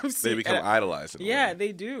 Yeah. I've They seen- become idolized. in a Yeah, way.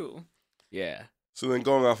 they do. Yeah. So then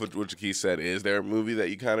going off of what Jaquise said, is there a movie that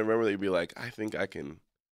you kind of remember that you'd be like, I think I can...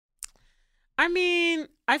 I mean,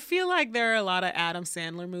 I feel like there are a lot of Adam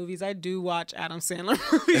Sandler movies. I do watch Adam Sandler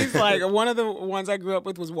movies. Like one of the ones I grew up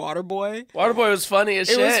with was Waterboy. Waterboy was funny as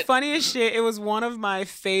It shit. was funny as shit. It was one of my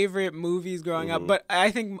favorite movies growing up. But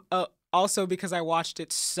I think also because I watched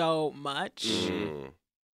it so much,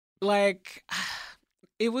 like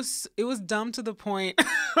it was dumb to the point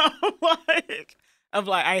of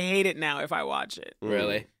like I hate it now if I watch it.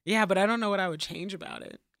 Really? Yeah, but I don't know what I would change about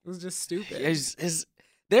it. It was just stupid.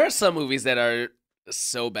 There are some movies that are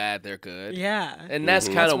so bad they're good. Yeah, And that's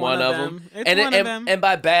Mhm. kind That's of one of them. It's And, one of them. and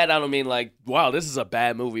by bad, I don't mean like, wow, this is a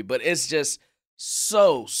bad movie, but it's just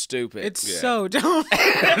so stupid. It's Yeah. so dumb.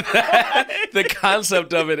 The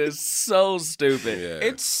concept of it is so stupid Yeah.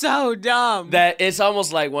 It's so dumb. that it's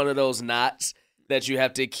almost like one of those knots that you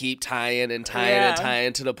have to keep tying and tying and Yeah.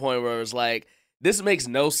 tying to the point where it's like, this makes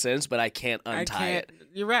no sense, but I can't I untie can't. it.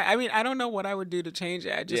 You're right. I mean, I don't know what I would do to change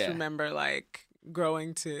it. I just Yeah. remember like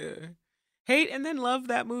growing to hate and then love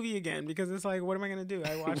that movie again because it's like, what am I gonna do?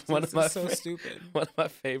 I watched One this. of my It's so fa- stupid. One of my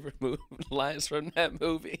favorite lines from that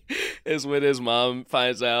movie is when his mom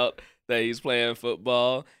finds out that he's playing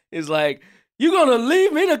football. He's like, "You gonna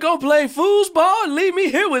leave me to go play foosball and leave me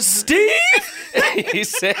here with Steve?" He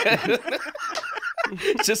said,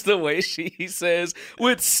 just the way he says,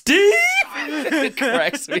 "With Steve," it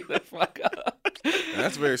cracks me the fuck up.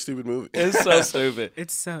 That's a very stupid movie. It's so stupid.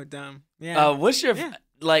 It's so dumb. Yeah. What's your Yeah.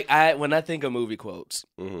 like? When I think of movie quotes,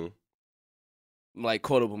 like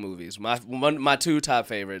quotable movies, my two top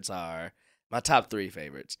favorites are my top three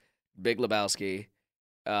favorites: Big Lebowski,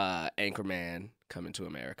 Anchorman, Coming to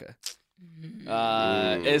America.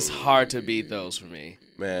 It's hard to beat those for me.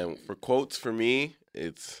 Man, for quotes for me,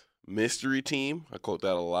 it's Mystery Team. I quote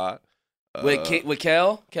that a lot. With Kel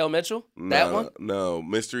Mitchell, that one. No,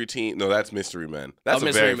 Mystery Team. No, that's Mystery Men. That's a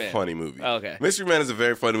Mystery very Men. funny movie. Oh, okay. Mystery Men is a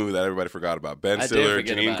very funny movie that everybody forgot about. Ben I did Stiller,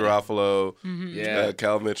 forget Janine about Garofalo, Yeah.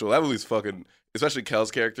 Kel Mitchell. That movie's fucking, especially Kel's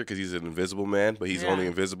character because he's an invisible man, but he's Yeah. only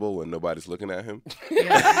invisible when nobody's looking at him.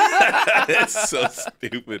 Yeah. It's so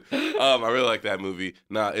stupid. I really like that movie.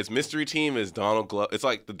 Nah, it's Mystery Team is Donald Glover. It's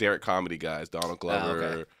like the Derek comedy guys, Donald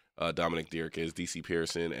Glover, Dominic Dierkes, DC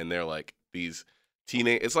Pearson, and they're like these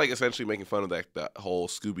teenage. It's like essentially making fun of that whole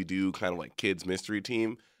Scooby Doo kind of like kids mystery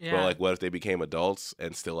team. Yeah. But like, what if they became adults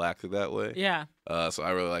and still acted that way? Yeah. So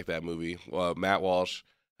I really like that movie. Matt Walsh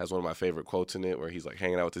has one of my favorite quotes in it where he's like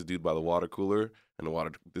hanging out with this dude by the water cooler, and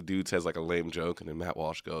the dude says like a lame joke, and then Matt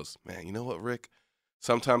Walsh goes, "Man, you know what, Rick?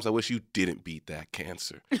 Sometimes I wish you didn't beat that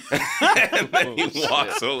cancer." And then he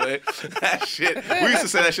walks away. That shit. We used to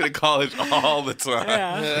say that shit in college all the time.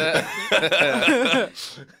 Yeah.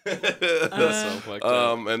 That's so fucked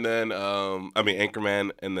up. And then I mean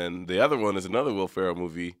Anchorman, and then the other one is another Will Ferrell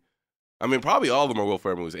movie. I mean, probably all of them are Will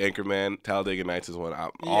Ferrell movies. Anchorman, Talladega Nights is one.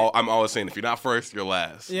 I'm always saying if you're not first, you're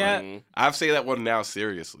last. Yeah. Like, I say that one now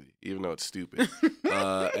seriously, even though it's stupid.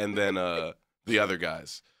 And then the other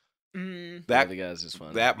guys. Mm. That the guy's just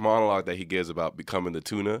funny. That monologue that he gives about becoming the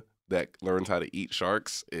tuna that learns how to eat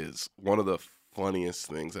sharks is one of the funniest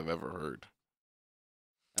things I've ever heard.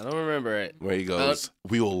 I don't remember it. Where he goes,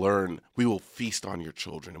 "We will learn. We will feast on your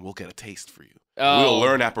children, and we'll get a taste for you. Oh. We will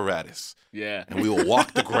learn apparatus, Yeah. and we will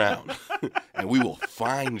walk the ground, and we will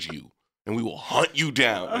find you, and we will hunt you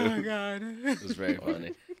down." Oh my god. It was very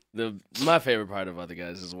funny. My favorite part of Other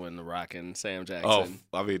Guys is when The Rock and Sam Jackson Oh,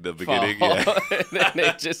 I mean the fall. beginning. Yeah, and then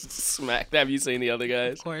they just smacked. Have you seen The Other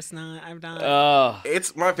Guys? Of course not. I've done. Oh,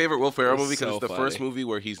 it's my favorite Will Ferrell It's movie because so it's the first funny. movie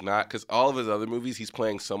where he's not. Because all of his other movies, he's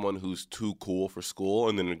playing someone who's too cool for school,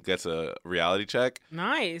 and then gets a reality check.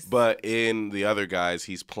 Nice. But in The Other Guys,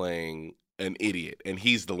 he's playing an idiot, and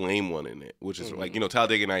he's the lame one in it, which is like,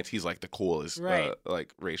 Talladega Nights, he's like the coolest, Right.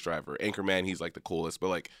 like race driver. Anchorman, he's like the coolest, but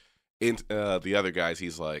like in The Other Guys,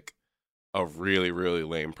 he's like a really, really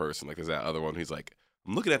lame person. Like there's that other one, he's like,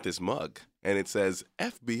 "I'm looking at this mug, and it says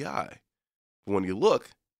FBI. But when you look,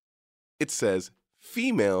 it says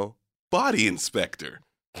female body inspector.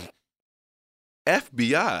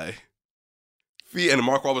 FBI." And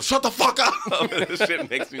Mark Wahlberg, "Shut the fuck up!" This shit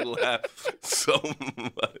makes me laugh so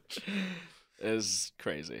much. it's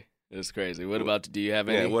crazy. It's crazy. What about? Do you have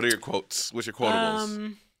any? Yeah, what are your quotes? What's your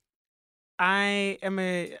quotables?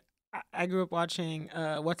 I grew up watching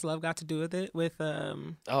What's Love Got to Do with It with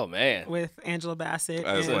Oh man. with Angela Bassett.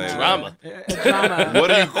 That's and, lame. Drama. Drama. What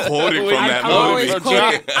are you quoting from that I'm always movie?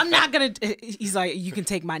 quoting, I'm not gonna. He's like, you can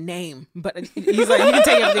take my name, but he's like, you can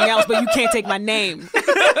take everything else, but you can't take my name.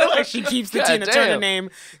 Like she keeps the God Tina damn. Turner name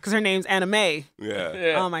because her name's Anna Mae. Yeah.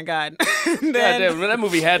 Yeah. Oh my god. God damn, that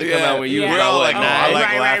movie had to come out when you Yeah. were We're all like like, nine. I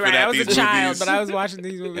like laughing right. at I was these a child, movies. but I was watching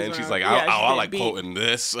these movies. And when she's I like, was- I she like did beat. quoting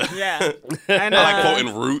this. Yeah. And, I like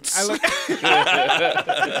quoting Roots.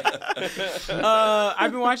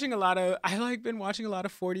 I've been watching a lot of. Been watching a lot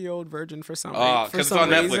of 40-Year-Old Virgin for some. Oh, for because it's some on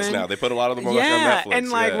Netflix reason. now. They put a lot of them on Yeah, Netflix. and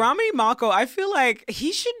like yeah. Rami Malco, I feel like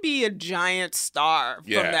he should be a giant star from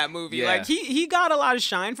Yeah. that movie. Yeah. Like he got a lot of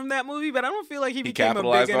shine from that movie, but I don't feel like he became a big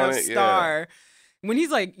capitalized on enough it? Yeah. star. When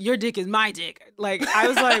he's like, "Your dick is my dick," like I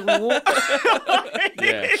was like, what?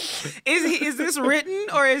 Yeah. Is this written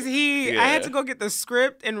or is he? I had Yeah. to go get the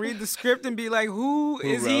script and read the script and be like, who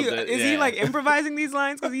is he? wrote it? Is he Yeah. like improvising these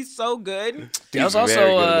lines because he's so good? That was He's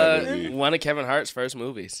very also good at that movie. one of Kevin Hart's first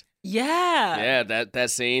movies. Yeah. Yeah,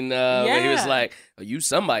 that scene where he was Yeah. like, oh, "You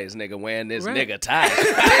somebody's nigga wearing this Right. nigga tie."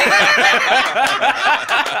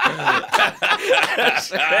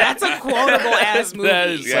 That's a quotable ass movie. That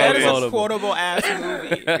is so That is a quotable. quotable ass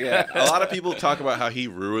movie. Yeah, a lot of people talk about how he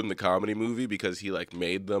ruined the comedy movie because he like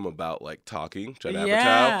made them about like talking, Judd Apatow.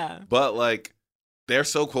 Yeah. But like, they're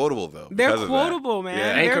so quotable though. They're because of that. quotable, man.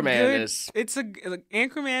 Yeah. They're Anchorman good. is- It's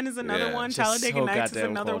Anchorman is another Yeah. one. Just Talladega so Nights is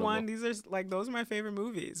goddamn another quotable. one. These are like those are my favorite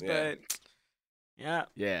movies. Yeah. But yeah,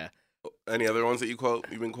 Yeah. Any other ones that you've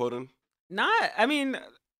been quoting? not. I mean,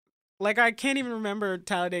 like I can't even remember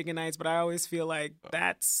Talladega Nights, but I always feel like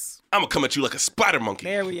that's I'm gonna come at you like a spider monkey.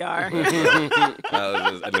 there we are.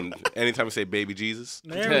 And then anytime we say baby Jesus,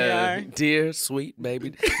 There we are. Dear sweet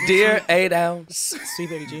baby, dear 8 ounce, Sweet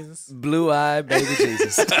baby Jesus. blue eye baby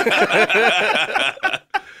Jesus. those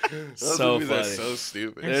So movies are funny. so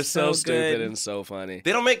stupid. They're so so stupid good. and so funny.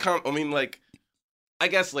 They don't make I mean, like, I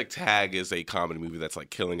guess like Tag is a comedy movie that's like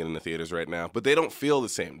killing it in the theaters right now, but they don't feel the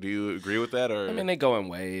same. Do you agree with that? Or I mean, they go in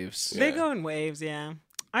waves. They Yeah. go in waves, yeah.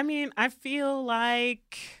 I mean, I feel like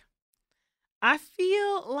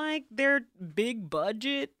they're big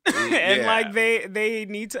budget and Yeah. like they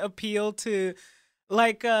need to appeal to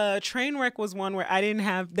like Trainwreck was one where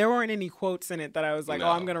there weren't any quotes in it that I was like, No.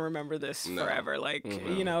 oh, I'm gonna remember this No. forever. Like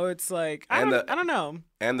Mhm. you know, it's like I And don't know.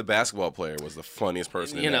 And the basketball player was the funniest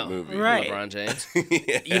person in You that know, movie. Right. LeBron James.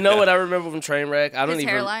 Yeah. You know what I remember from Trainwreck? I don't His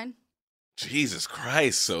even hairline. Jesus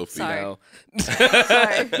Christ, Sophie. Sorry. know.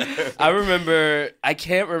 Sorry. I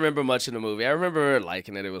can't remember much of the movie. I remember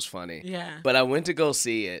liking it. It was funny. Yeah. But I went to go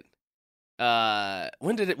see it.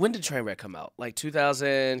 When did Trainwreck come out? Like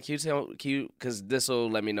 2000? Because this will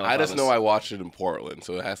let me know. I if just was- know I watched it in Portland,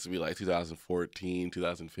 so it has to be like 2014,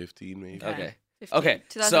 2015, maybe. Okay. 15. Okay.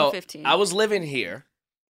 So 2015. I was living here,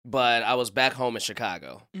 but I was back home in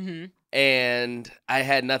Chicago. Mm-hmm. And I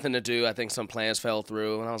had nothing to do. I think some plans fell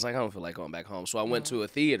through, and I was like, I don't feel like going back home. So I went to a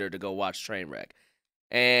theater to go watch Trainwreck,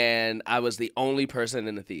 and I was the only person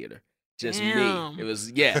in the theater, just Damn. me. It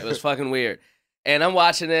was fucking weird. And I'm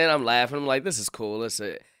watching it, I'm laughing, I'm like, this is cool.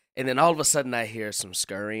 And then all of a sudden, I hear some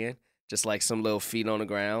scurrying, just like some little feet on the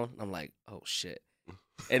ground. I'm like, oh shit.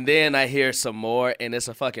 And then I hear some more, and it's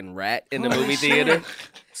a fucking rat in the movie theater.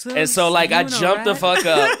 And so like I jump the fuck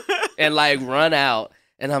up and like run out.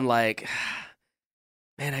 And I'm like,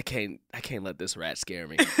 man, I can't let this rat scare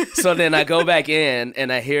me. So then I go back in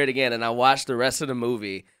and I hear it again and I watch the rest of the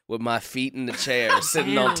movie with my feet in the chair,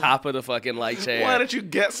 sitting on Damn. top of the fucking like chair. Why didn't you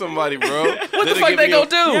get somebody, bro? What the fuck they gonna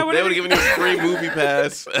do? Yeah, They would have given you a free movie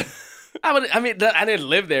pass. I didn't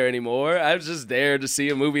live there anymore. I was just there to see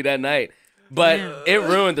a movie that night. But it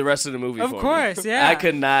ruined the rest of the movie Of for me. course, yeah. I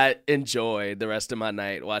could not enjoy the rest of my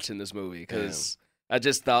night watching this movie because I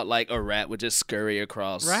just thought like a rat would just scurry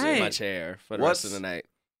across Right. my chair for the rest of the night.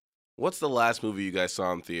 What's the last movie you guys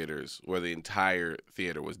saw in theaters where the entire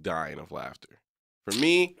theater was dying of laughter? For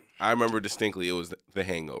me, I remember distinctly it was The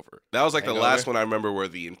Hangover. That was like the Hangover? last one I remember where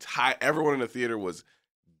everyone in the theater was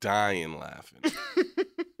dying laughing.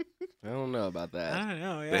 I don't know about I that. don't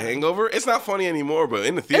know. Yeah. The Hangover? It's not funny anymore, but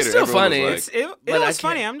in the theater, still everyone funny. was like, It But I was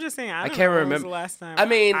funny. can't- I'm just saying. I can't don't know when was remember- the last time. I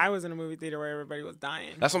mean- I was in a movie theater where everybody was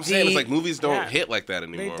dying. that's what I'm saying. It's The- like movies don't Yeah. hit like that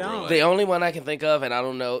anymore. don't. Bro. The only one I can think of, and I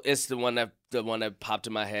don't know, it's the one that popped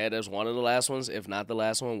in my head as one of the last ones, if not the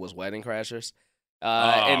last one, was Wedding Crashers.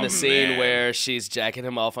 Oh, in the scene man. where she's jacking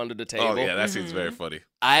him off under the table. Oh yeah, that seems very funny.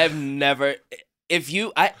 I've never.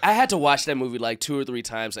 I had to watch that movie like 2 or 3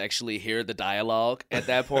 times to actually hear the dialogue at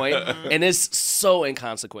that point, and it's so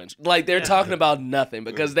inconsequential. Like they're talking about nothing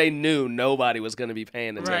because they knew nobody was going to be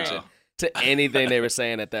paying attention to anything they were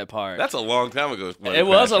saying at that part. That's a long time ago. It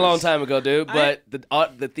was a long time ago, dude. But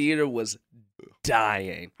the theater was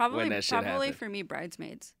dying when that shit Probably happened. for me,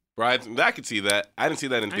 Bridesmaids. Brides, I could see that. I didn't see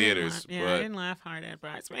that in I didn't theaters. laugh- I but didn't laugh hard at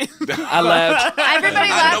Bridesmaids. I laughed. Everybody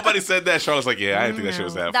laughed. Nobody said that. Charlotte's like, yeah, I didn't think that shit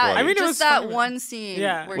was that That, funny. I mean, it just was that funny. one scene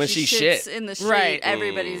Yeah. where When she she shits shit. in the street. Right.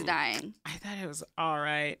 Everybody's dying. I thought it was all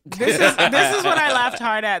right. This is what I laughed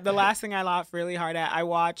hard at. The last thing I laughed really hard at, I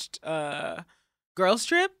watched Girls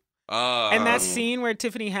Trip. And that scene where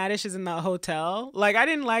Tiffany Haddish is in the hotel, like I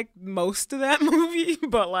didn't like most of that movie,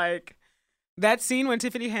 but like that scene when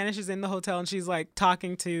Tiffany Haddish is in the hotel and she's like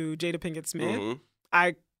talking to Jada Pinkett Smith,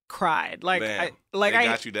 I cried. Like Damn. I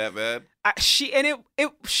got you that bad?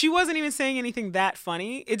 she wasn't even saying anything that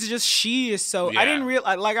funny. It's just she is so. I Yeah. didn't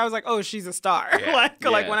realize. Like I was like, oh, she's a star. Yeah. Like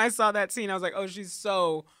Yeah. when I saw that scene, I was like, oh, she's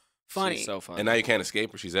so funny. She's so funny. And now you can't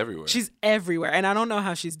escape her. She's everywhere. She's everywhere, and I don't know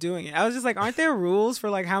how she's doing it. I was just like, aren't there rules for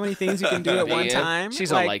like how many things you can do at one Yeah. time?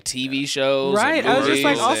 She's on like TV shows. right. and I was just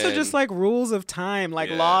like, movies also and- just like rules of time, like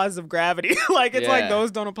Yeah. laws of gravity. Like it's Yeah. like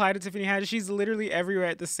those don't apply to Tiffany Haddish. She's literally everywhere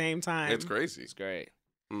at the same time. It's crazy. It's great.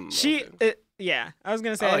 Okay. Yeah, I was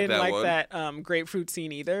gonna say I I, like didn't that like one. that grapefruit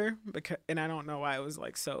scene either, and I don't know why it was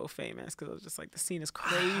like so famous because I was just like the scene is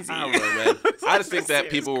crazy. I don't know, man. It's I like, just think the that scene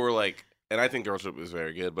is people were like, and I think Girls Trip was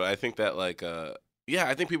very good, but I think that like, yeah,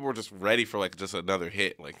 I think people were just ready for like just another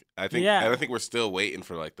hit. Like I think, Yeah. and I think we're still waiting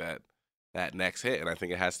for like that next hit, and I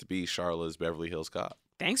think it has to be Charlotte's Beverly Hills Cop.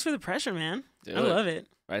 Thanks for the pressure, man. Do I it. love it.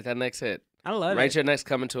 Write that next hit. I love Write it. your next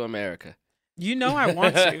Coming to America. You know I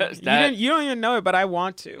want to. You don't even know it, but I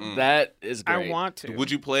want to. Mm. That is great. I want to.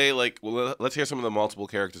 Would you play like? Well, let's hear some of the multiple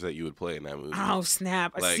characters that you would play in that movie. Oh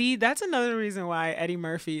snap! Like- See, that's another reason why Eddie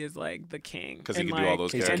Murphy is like the king. 'Cause he And, can do all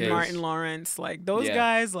those and characters. Martin Lawrence, like those Yeah.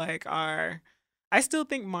 guys, like are. I still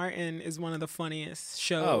think Martin is one of the funniest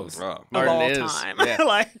shows Oh, of Martin all is, time. yeah.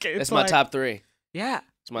 Like it's It's my like- top three. Yeah,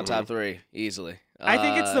 It's my top three easily. I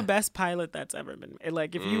think it's the Uh, best pilot that's ever been.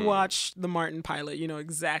 Like if you Mm. watch the Martin pilot, you know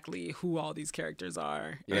exactly who all these characters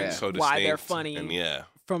are. and Yeah. so Why they're distinct, funny. And yeah,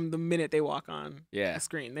 From the minute they walk on Yeah. the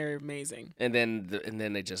screen, they're amazing. And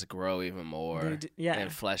then they just grow even more. Yeah.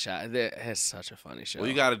 And flesh out. It's such a funny show. well,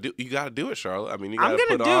 you gotta do it, Charlotte. I mean, you I'm gotta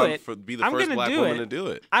gonna put do on it. be the I'm first gonna black do woman it. to do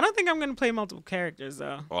it. I don't think I'm gonna play multiple characters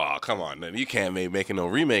though. Oh, come on, then you can't making no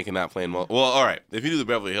remake and not playing. Well, all right, if you do the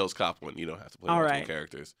Beverly Hills Cop one, you don't have to play All multiple right.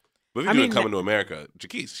 characters. But if I you do mean, Coming to America,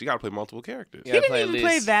 Jaquise, she gotta play multiple characters. You He gotta didn't play even at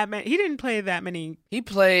play least- that many. He didn't play that many. He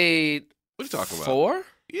played What are you talking about? 4?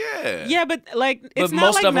 Yeah, Yeah, but like it's But not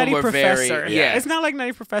most like of them Nutty were very- Professor. yeah. It's not like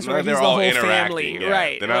Nutty Professor. No, Where they're he's the all whole interacting, family, yeah.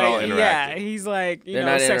 right? They're not all right, interacting. Yeah, he's like They're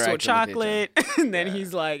know not sexual interacting with each chocolate, and then Yeah.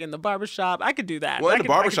 he's like in the barbershop. I could do that. Well, I in the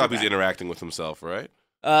could- I could do barbershop, he's that. interacting with himself, right?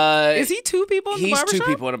 Is he two people in the He's barbershop?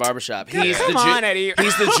 two people in a barbershop. God, He's come the on, Eddie.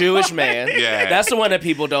 He's the Jewish man. Yeah. That's the one that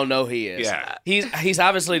people don't know he is. Yeah. He's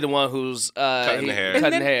obviously the one who's Cutting the hair. And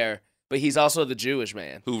Cutting then- hair. But he's also the Jewish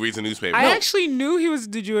man. Who reads a newspaper? I actually knew he was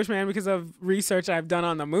the Jewish man because of research I've done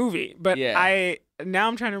on the movie, but Yeah. now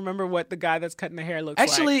I'm trying to remember what the guy that's cutting the hair looks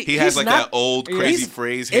Actually, like. he has he's like not, that old Yeah. crazy He's-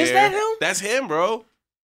 phrase hair. is that him? That's him, bro.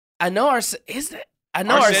 I know I know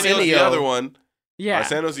Arsenio's Arsenio. the other one. Yeah,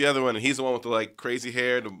 Arsenio's the other one, and he's the one with the like crazy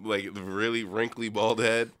hair, the really wrinkly bald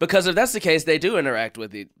head. Because if that's the case, they do interact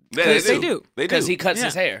with it. Yeah, they do. They do. Because he cuts Yeah.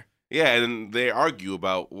 his hair. Yeah, and they argue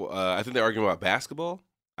about. I think they're arguing about basketball.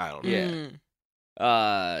 I don't know.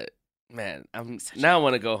 Yeah. Man, now I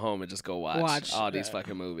want to go home and just go watch all these that.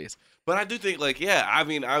 fucking movies. But I do think, like, yeah, I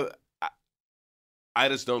mean, I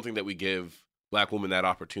just don't think that we give black women that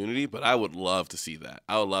opportunity. But I would love to see that.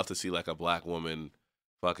 I would love to see like a black woman,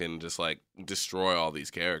 fucking just like destroy all these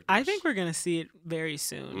characters. I think we're gonna see it very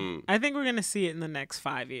soon. Mm. I think we're gonna see it in the next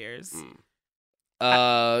 5 years.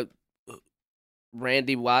 Mm.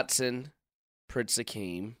 Randy Watson, Prince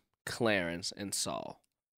Akeem, Clarence, and Saul.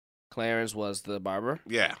 Clarence was the barber.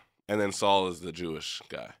 Yeah, and then Saul is the Jewish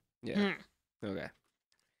guy. Yeah. Hmm. Okay.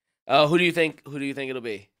 Who do you think it'll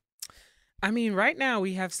be? I mean, right now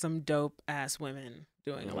we have some dope ass women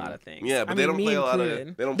doing a lot of things. Yeah, but I they mean, don't me play a lot of-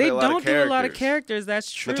 included. they don't play a lot of do a lot of characters. characters.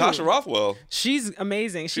 That's true. Natasha Rothwell. She's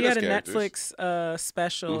amazing. She does had a characters. Netflix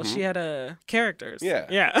special. Mhm. She had a characters. Yeah.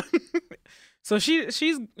 yeah. So she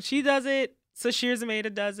does it. Sashir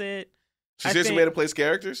Zameda does it. She I seriously think- made her play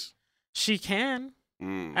characters. She can.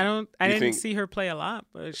 Mm. I You didn't think- see her play a lot,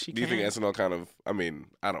 but she Do you can. think SNL kind of? I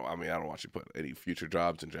don't want you to put any future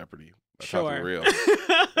jobs in jeopardy. By Sure. talking real.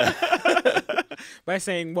 By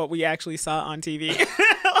saying what we actually saw on TV.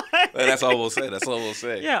 And that's all we'll say. That's all we'll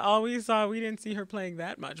say. Yeah, all we saw, we didn't see her playing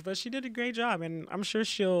that much, but she did a great job, and I'm sure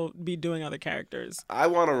she'll be doing other characters. I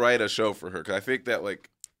want to write a show for her because I think that like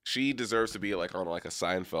she deserves to be like on like a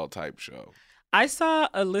Seinfeld type show. I saw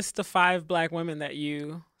a list of 5 black women that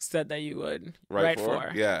you said that you would write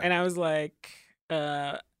for. Yeah. And I was like,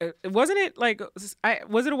 wasn't it like,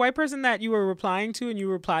 was it a white person that you were replying to and you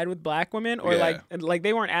replied with black women? Or like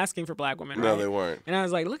they weren't asking for black women, No, right? they weren't. And I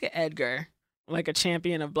was like, look at Edgar, like a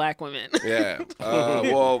champion of black women. Yeah.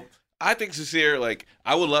 Well, I think Sincere, like,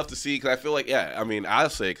 I would love to see, because I feel like, I mean, I'll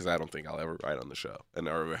say because I don't think I'll ever write on the show and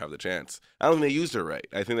ever have the chance. I don't think they used her right.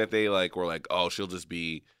 I think that they, like, were like, oh, she'll just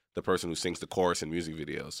be the person who sings the chorus in music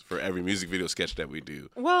videos for every music video sketch that we do.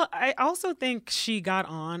 Well, I also think she got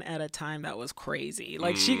on at a time that was crazy.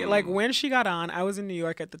 Like when she got on, I was in New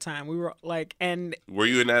York at the time. We were like, and Were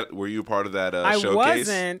you in that? Were you part of that showcase? I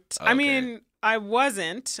wasn't. Okay. I mean, I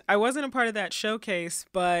wasn't a part of that showcase,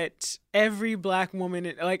 but every black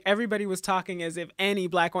woman, like everybody was talking as if any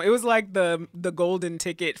black woman. It was like the golden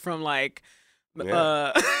ticket from like.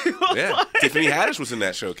 Yeah. Tiffany Haddish was in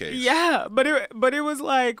that showcase. Yeah, but it was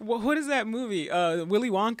like, what is that movie? Willy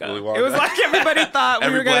Wonka. It was like everybody thought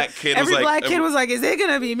every we were gonna. Every black kid was like, "Is it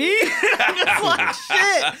gonna be me?" It's like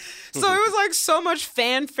shit. So it was like so much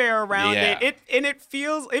fanfare around it.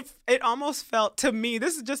 It almost felt to me.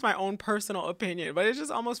 This is just my own personal opinion, but it just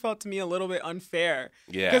almost felt to me a little bit unfair.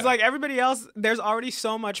 Yeah. Because like everybody else, there's already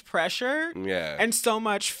so much pressure. Yeah. And so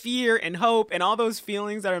much fear and hope and all those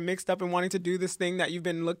feelings that are mixed up in wanting to do this thing that you've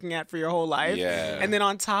been looking at for your whole life. Yeah. And then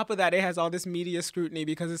on top of that, it has all this media scrutiny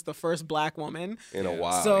because it's the first black woman in a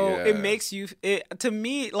while. So it makes you. To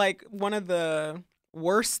me, like one of the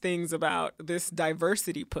worst things about this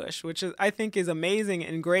diversity push, which I think is amazing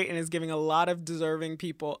and great and is giving a lot of deserving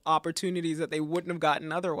people opportunities that they wouldn't have gotten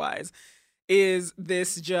otherwise, is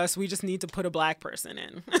this we just need to put a black person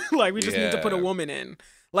in. Like we just need to put a woman in.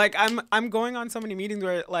 Like I'm going on so many meetings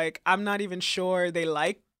where like I'm not even sure they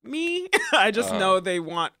like me. I just know they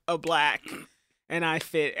want a black and I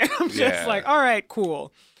fit. And I'm just like, all right,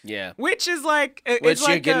 cool. Yeah. Which is like... Which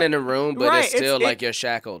you're getting in a room, but it's still like you're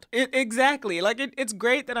shackled. Exactly. Like, it's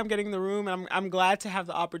great that I'm getting in the room, and I'm glad to have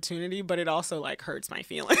the opportunity, but it also, like, hurts my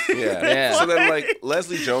feelings. Yeah. So then, like,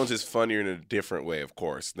 Leslie Jones is funnier in a different way, of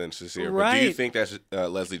course, than Sincere. Right. But do you think that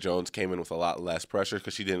Leslie Jones came in with a lot less pressure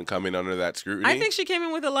because she didn't come in under that scrutiny? I think she came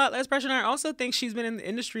in with a lot less pressure, and I also think she's been in the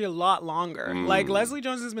industry a lot longer. Like, Leslie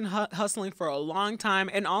Jones has been hustling for a long time,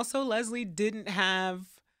 and also Leslie didn't have...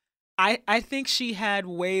 I think she had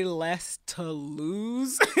way less to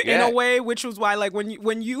lose in a way, which was why, like,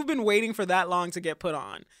 when you've been waiting for that long to get put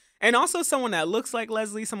on, and also someone that looks like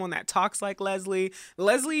Leslie, someone that talks like Leslie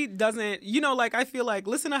doesn't, like, I feel like,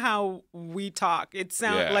 listen to how we talk. It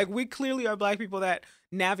sounds like we clearly are black people that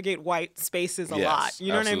navigate white spaces a lot. You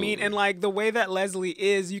know what I mean? And, like, the way that Leslie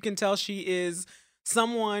is, you can tell she is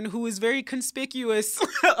someone who is very conspicuous,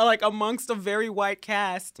 like amongst a very white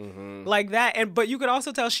cast, like that. But you could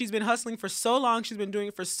also tell she's been hustling for so long. She's been doing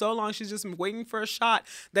it for so long. She's just been waiting for a shot.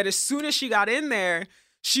 That as soon as she got in there,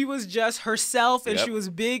 she was just herself, and she was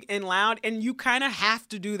big and loud. And you kind of have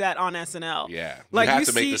to do that on SNL. Yeah, like you have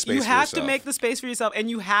to make the space for yourself. You have to make the space for yourself,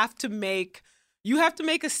 and you have to make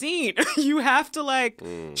a scene. You have to like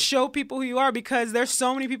show people who you are, because there's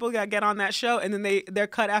so many people that get on that show and then they're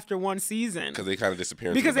cut after one season. Because they kind of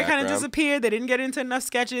disappeared. Because they kind of disappeared. They didn't get into enough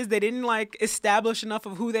sketches. They didn't like establish enough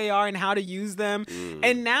of who they are and how to use them.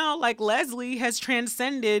 And now like Leslie has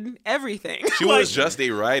transcended everything. She like, was just a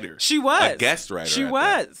writer. She was. A guest writer. She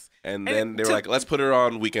was. And then they were like, let's put her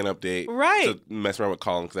on Weekend Update. Right. To mess around with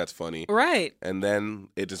Colin because that's funny. Right. And then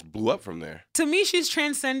it just blew up from there. To me, she's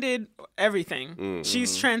transcended everything.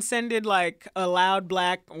 She's transcended like a loud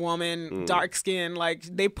black woman, dark skin. Like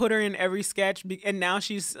they put her in every sketch, and now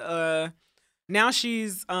she's made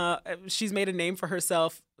a name for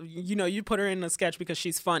herself. You put her in a sketch because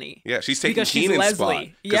she's funny. Yeah, she's taking Keenan's spot.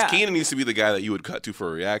 Because Keenan needs to be the guy that you would cut to for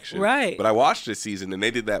a reaction. Right. But I watched this season, and they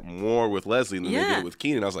did that more with Leslie than they did it with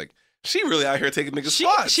Keenan. I was like, she really out here taking niggas'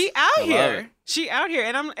 spots. She out here. She out here.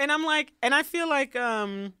 And I'm like, and I feel like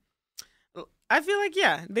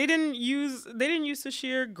they didn't use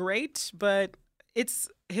Sashir great, but it's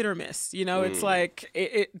hit or miss. It's like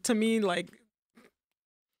it to me like.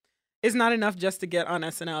 It's not enough just to get on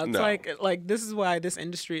SNL. It's like this is why this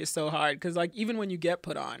industry is so hard, because like even when you get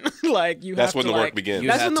put on, like you that's have to when the work begins.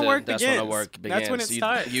 That's when the work begins. That's when it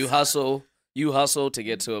starts. You hustle to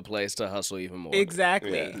get to a place to hustle even more.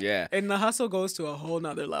 Exactly. Yeah. And the hustle goes to a whole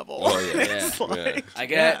nother level. Oh yeah.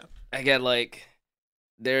 I get like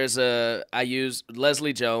I use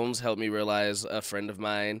Leslie Jones helped me realize a friend of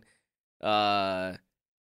mine. I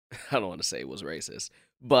don't want to say it was racist.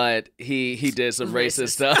 But he did some racist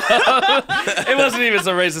stuff. It wasn't even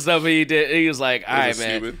some racist stuff, but he was like, all right,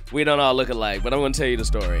 man, stupid. We don't all look alike. But I'm going to tell you the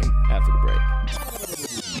story after the break.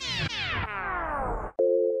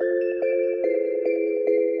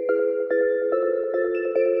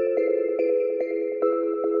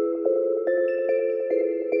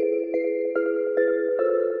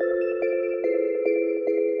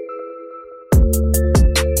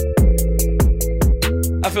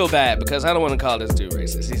 I feel bad because I don't want to call this dude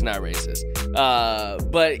racist. He's not racist.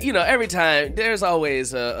 But, you know, every time there's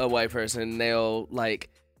always a white person, they'll like,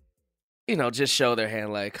 you know, just show their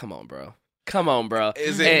hand like, come on, bro. Come on, bro.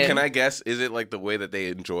 Is it? Can I guess? Is it like the way that they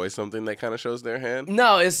enjoy something that kind of shows their hand?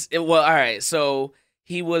 No, well, all right. So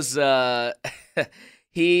he was,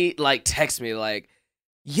 he like texted me like,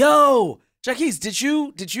 yo, Jacquise, did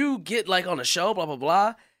you get like on a show, blah, blah,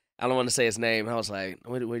 blah. I don't want to say his name. I was like,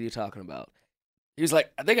 what are you talking about? He was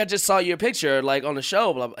like, I think I just saw your picture like on the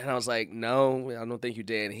show, blah, blah. And I was like, no, I don't think you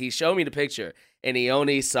did. And he showed me the picture, and he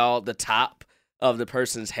only saw the top of the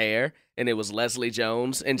person's hair, and it was Leslie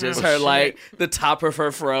Jones, and just her, like, the top of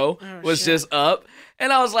her fro was just up.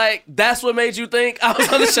 And I was like, that's what made you think I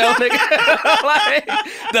was on the show, nigga? Like,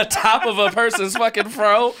 the top of a person's fucking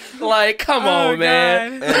fro? Like, come on,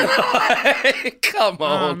 man. Like, come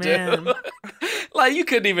on, dude. Like, you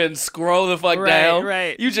couldn't even scroll the fuck down.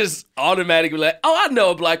 Right. You just automatically like, oh, I know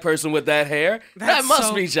a black person with that hair. That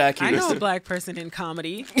must be Jackie. I know a black person in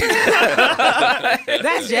comedy.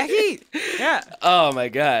 That's Jackie. Yeah. Oh, my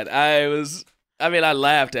God. I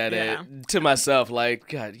laughed at it to myself, like,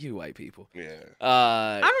 God, you white people. Yeah.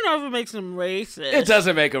 I don't know if it makes them racist. It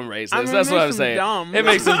doesn't make them racist. I mean, that's it what I'm makes saying. them dumb. It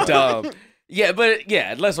makes them dumb. Yeah, but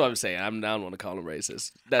yeah, that's what I'm saying. I don't want to call them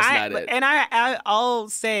racist. That's not it. And I'll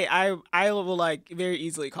say I will like very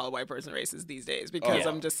easily call a white person racist these days because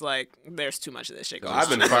I'm just like, there's too much of this shit going on. I've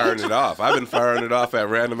been firing it off. I've been firing it off at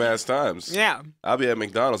random ass times. Yeah. I'll be at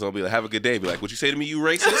McDonald's and I'll be like, have a good day. Be like, what'd you say to me, you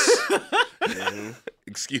racist?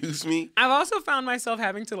 Excuse me? I've also found myself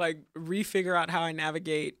having to like refigure out how I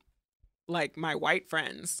navigate like my white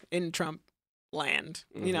friends in Trump land.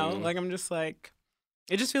 You know, like I'm just like,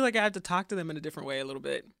 I just feel like I have to talk to them in a different way a little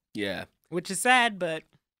bit. Yeah. Which is sad, but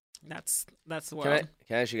that's the world.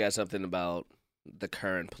 Can I ask you guys something about the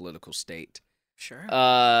current political state? Sure.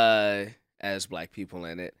 As black people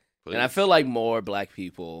in it. Please. And I feel like more black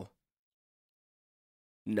people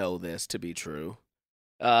know this to be true.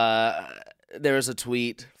 There was a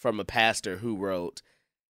tweet from a pastor who wrote,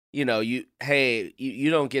 you know, you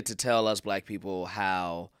don't get to tell us black people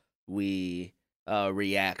how we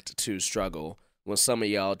react to struggle when some of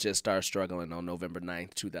y'all just start struggling on November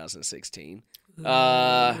 9th, 2016.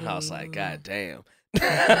 I was like, God damn.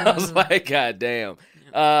 I was like, God damn.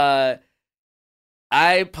 I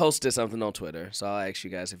posted something on Twitter, so I'll ask you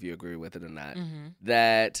guys if you agree with it or not,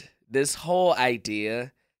 that this whole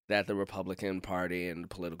idea that the Republican Party and the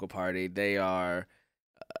political party, they are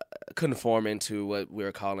conforming to what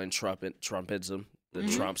we're calling Trumpism, the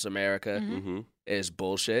Trump's America, is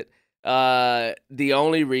bullshit. The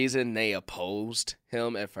only reason they opposed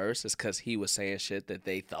him at first is because he was saying shit that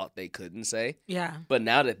they thought they couldn't say. Yeah. But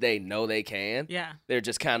now that they know they can, they're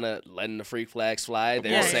just kind of letting the freak flags fly.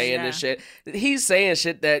 They're saying this shit. He's saying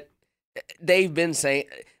shit that they've been saying.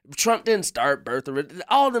 Trump didn't start birther.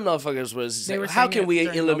 All them motherfuckers was saying, how can we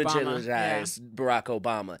eliminate Barack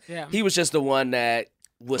Obama? Yeah. He was just the one that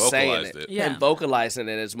was saying it and vocalizing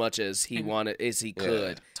it as much as he wanted, as he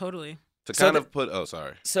could. Totally. To kind of put,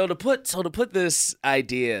 sorry. So to put this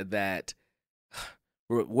idea that,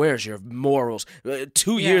 where's your morals?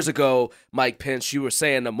 2 years ago, Mike Pence, you were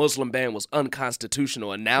saying the Muslim ban was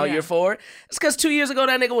unconstitutional, and now you're for it? It's because 2 years ago,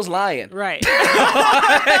 that nigga was lying. Right.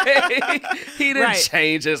 He didn't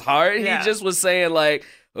change his heart. He just was saying, like,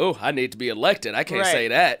 oh, I need to be elected. I can't say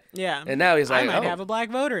that. Yeah. And now he's like, I might have a black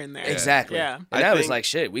voter in there. Exactly. Yeah. And now he's like,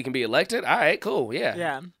 shit, we can be elected? All right, cool. Yeah.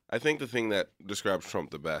 Yeah. I think the thing that describes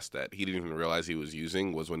Trump the best that he didn't even realize he was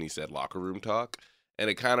using was when he said locker room talk. And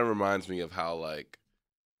it kind of reminds me of how, like,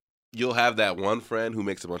 you'll have that one friend who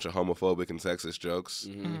makes a bunch of homophobic and sexist jokes.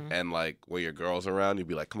 And, like, when your girl's around, you'd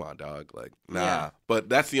be like, come on, dog. Like, nah. Yeah. But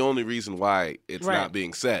that's the only reason why it's not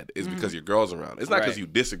being said is because your girl's around. It's not because you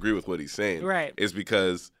disagree with what he's saying. Right. It's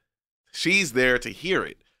because she's there to hear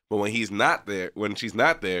it. But when she's not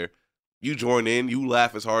there, you join in, you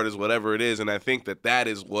laugh as hard as whatever it is, and I think that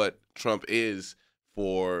is what Trump is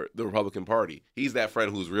for the Republican Party. He's that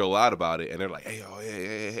friend who's real loud about it, and they're like,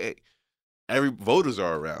 hey. Every voters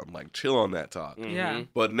are around, like, chill on that talk. Yeah.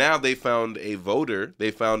 But now they found a voter,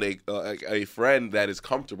 they found a friend that is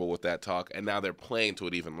comfortable with that talk, and now they're playing to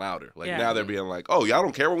it even louder. Like, now they're being like, oh, y'all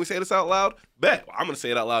don't care when we say this out loud? Bet. I'm going to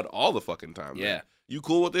say it out loud all the fucking time. Yeah. Man. You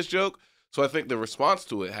cool with this joke? So I think the response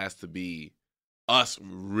to it has to be us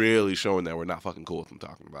really showing that we're not fucking cool with them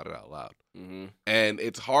talking about it out loud. And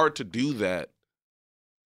it's hard to do that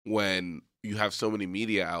when you have so many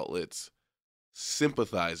media outlets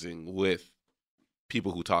sympathizing with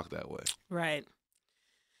people who talk that way. Right.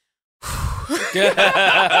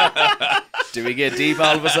 Do we get deep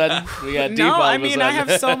all of a sudden? We got deep No, all I of a mean, sudden. I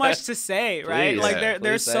have so much to say, right? Please. Like Yeah,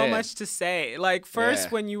 there's please so say it. much to say. Like first, Yeah.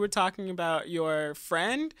 when you were talking about your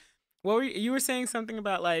friend, what were you were saying something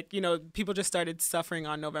about like, you know, people just started suffering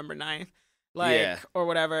on November 9th, like Yeah. or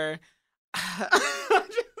whatever.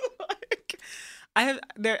 Like,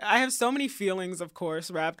 I have so many feelings, of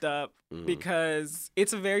course, wrapped up Mhm. because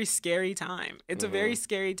it's a very scary time. It's a very Mhm.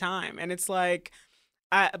 scary time, and it's like,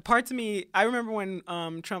 parts of me. I remember when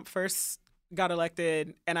Trump first got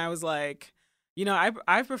elected, and I was like, you know,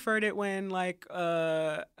 I preferred it when like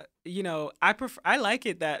you know, I like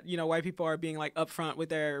it that, you know, white people are being like upfront with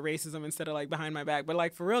their racism instead of like behind my back. But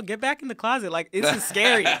like for real, get back in the closet. Like this is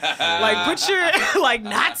scary. Like put your like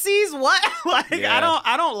Nazis. What? Like Yeah.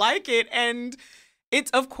 I don't like it. And it's,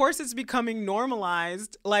 of course, it's becoming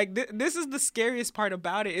normalized. Like this is the scariest part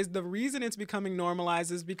about it, is the reason it's becoming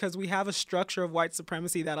normalized is because we have a structure of white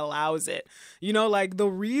supremacy that allows it. You know, like the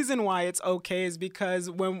reason why it's okay is because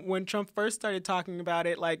when Trump first started talking about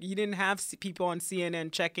it, like you didn't have people on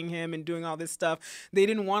CNN checking him and doing all this stuff. They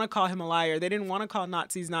didn't want to call him a liar. They didn't want to call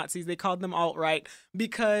Nazis Nazis. They called them alt-right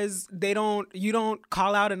because you don't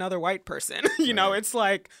call out another white person. You know, it's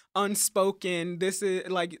like unspoken. This is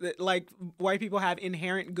like white people have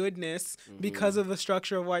inherent goodness because of the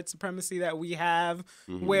structure of white supremacy that we have,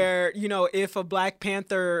 where, you know, if a Black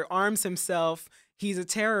Panther arms himself, he's a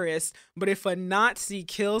terrorist, but if a Nazi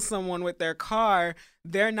kills someone with their car,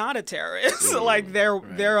 they're not a terrorist. Like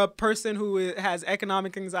they're a person who has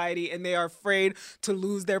economic anxiety, and they are afraid to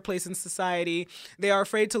lose their place in society. They are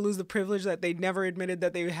afraid to lose the privilege that they never admitted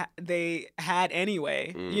that they had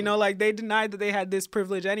anyway. You know, like they denied that they had this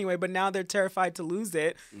privilege anyway, but now they're terrified to lose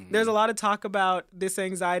it. There's a lot of talk about this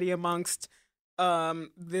anxiety amongst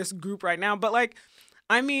this group right now, but like,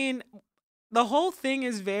 I mean, the whole thing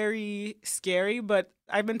is very scary, but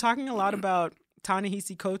I've been talking a lot about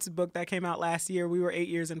Ta-Nehisi Coates' book that came out last year, We Were 8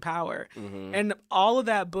 Years in Power. And all of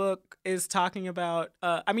that book is talking about,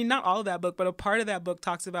 I mean, not all of that book, but a part of that book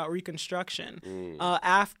talks about Reconstruction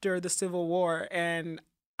after the Civil War, and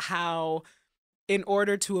how in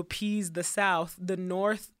order to appease the South, the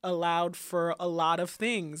North allowed for a lot of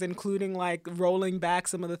things, including like rolling back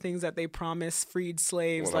some of the things that they promised freed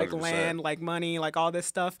slaves, like 100%. land, like money, like all this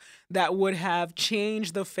stuff that would have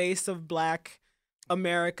changed the face of Black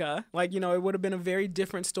America. Like, you know, it would have been a very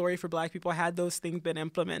different story for Black people had those things been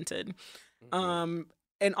implemented.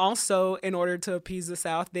 And also, in order to appease the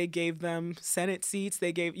South, they gave them Senate seats.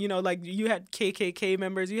 They gave, you know, like you had KKK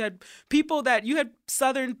members. You had people you had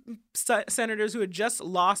Southern senators who had just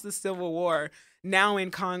lost the Civil War now in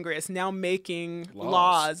Congress, now making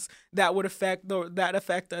laws that would affect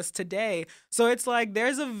us today. So it's like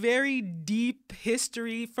there's a very deep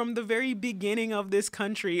history from the very beginning of this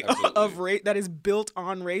country of that is built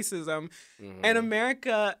on racism. And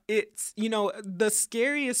America, it's, you know, the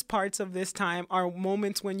scariest parts of this time are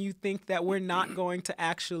moments when you think that we're not going to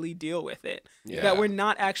actually deal with it, that we're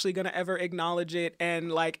not actually going to ever acknowledge it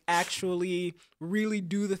and like actually really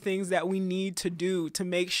do the things that we need to do to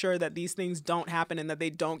make sure that these things don't happen and that they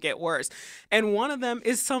don't get worse. And one of them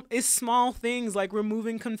is small things like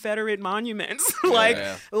removing Confederate monuments,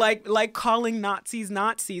 like calling Nazis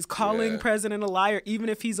Nazis, calling President a liar, even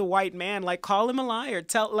if he's a white man. Like call him a liar.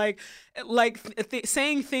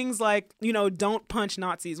 Saying things like, you know, don't punch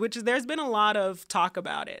Nazis, which is, there's been a lot of talk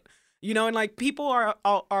about it, you know, and like people are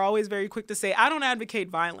always very quick to say, I don't advocate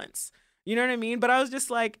violence. You know what I mean? But I was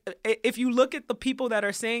just like, if you look at the people that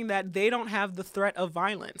are saying that, they don't have the threat of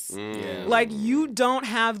violence. Like you don't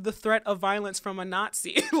have the threat of violence from a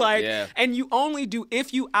Nazi. And you only do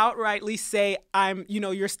if you outrightly say,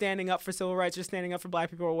 you're standing up for civil rights, you're standing up for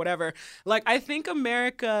Black people or whatever. Like, I think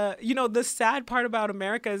America, you know, the sad part about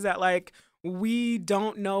America is that like, we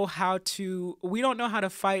don't know how to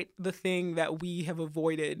fight the thing that we have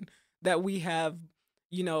avoided, that we have,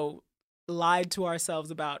 you know, lied to ourselves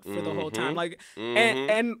about for the whole time. Like,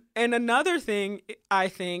 and another thing I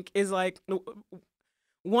think is like,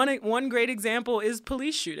 one great example is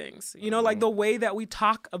police shootings. You know, like the way that we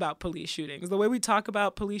talk about police shootings, the way we talk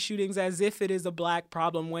about police shootings as if it is a Black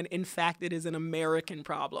problem when in fact it is an American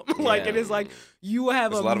problem. Like it is like you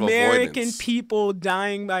have American people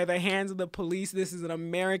dying by the hands of the police. This is an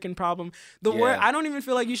American problem. The word, I don't even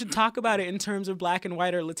feel like you should talk about it in terms of Black and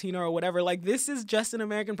white or Latino or whatever. Like this is just an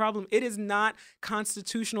American problem. It is not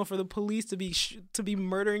constitutional for the police to be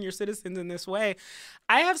murdering your citizens in this way.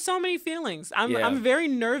 I have so many feelings. I'm very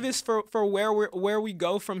nervous for where we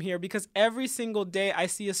go from here, because every single day I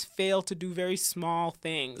see us fail to do very small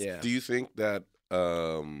things. Do you think that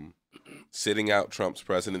sitting out Trump's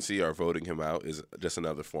presidency or voting him out is just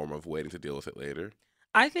another form of waiting to deal with it later?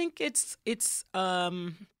 I think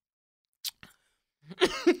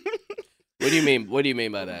What do you mean? What do you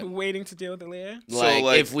mean by that? Waiting to deal with Aaliyah.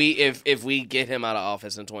 Like, if we get him out of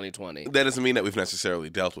office in 2020, that doesn't mean that we've necessarily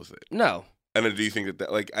dealt with it. no. And then do you think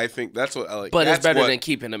that like I think that's what like. But that's it's better what, than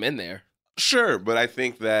keeping him in there. Sure, but I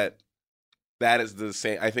think that is the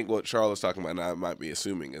same. I think what Charlotte's talking about, and I might be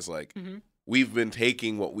assuming, is like we've been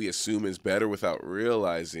taking what we assume is better without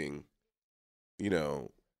realizing,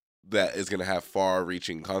 that is going to have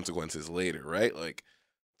far-reaching consequences later, right? Like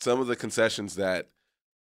some of the concessions that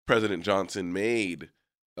President Johnson made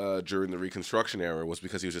during the Reconstruction era was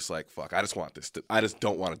because he was just like, fuck, I just want this. I just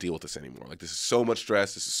don't want to deal with this anymore. Like, this is so much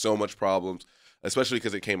stress. This is so much problems, especially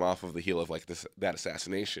because it came off of the heel of, like, that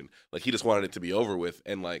assassination. Like, he just wanted it to be over with.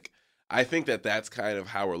 And, like, I think that that's kind of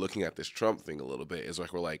how we're looking at this Trump thing a little bit, is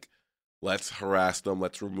like, we're like, let's harass them,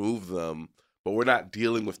 let's remove them, but we're not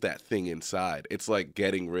dealing with that thing inside. It's like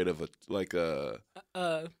getting rid of a symptom.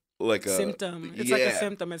 It's like a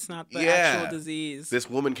symptom. It's not the actual disease. This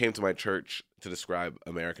woman came to my church to describe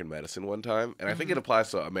American medicine one time, and I think it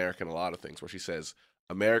applies to American a lot of things, where she says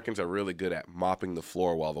Americans are really good at mopping the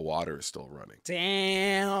floor while the water is still running.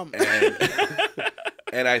 Damn.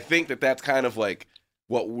 And I think that that's kind of like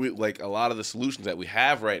what we like. A lot of the solutions that we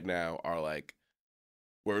have right now are like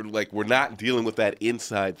we're not dealing with that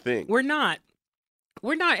inside thing. We're not.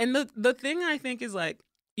 And the thing I think is like,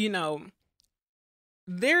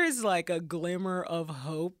 there is like a glimmer of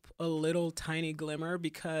hope, a little tiny glimmer,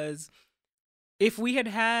 because if we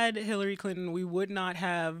had Hillary Clinton, we would not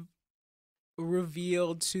have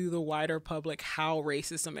revealed to the wider public how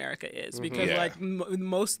racist America is, because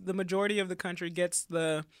the majority of the country gets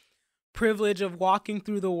the privilege of walking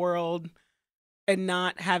through the world and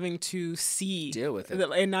not having to deal with it,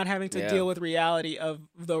 and not having to deal with reality of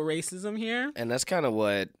the racism here. And that's kind of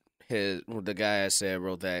what the guy I said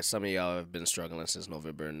wrote, that some of y'all have been struggling since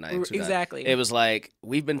November 9th. Exactly. It was like,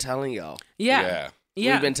 we've been telling y'all. Yeah.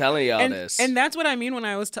 We've been telling y'all this. And that's what I mean when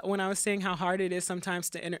I was saying how hard it is sometimes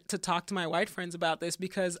to talk to my white friends about this,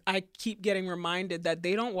 because I keep getting reminded that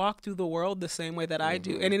they don't walk through the world the same way that I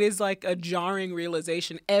do. And it is like a jarring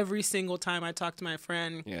realization every single time I talk to my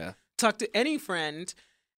friend. Yeah. Talk to any friend,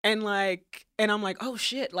 and I'm like, oh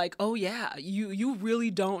shit, like, oh yeah, you really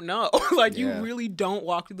don't know. Like, you really don't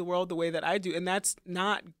walk through the world the way that I do, and that's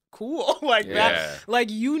not cool. That, like,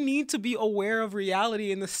 you need to be aware of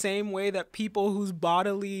reality in the same way that people whose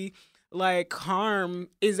bodily like harm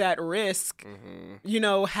is at risk,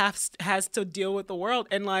 has to deal with the world.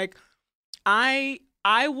 And like, I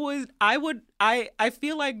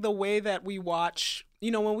feel like the way that we watch,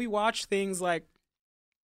 when we watch things like,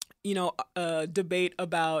 debate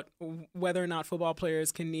about whether or not football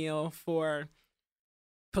players can kneel for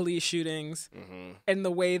police shootings, and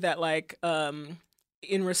the way that, like,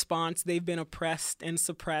 in response, they've been oppressed and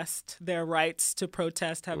suppressed. Their rights to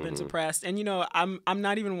protest have been suppressed. And, I'm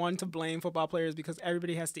not even one to blame football players, because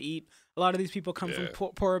everybody has to eat. A lot of these people come from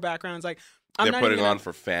poorer backgrounds. Like, they're putting on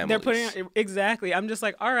for families. They're putting on, exactly. I'm just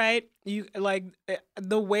like, all right, you like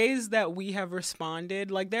the ways that we have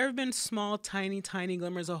responded. Like, there have been small, tiny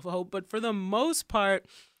glimmers of hope, but for the most part,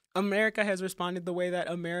 America has responded the way that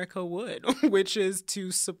America would, which is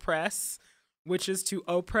to suppress, which is to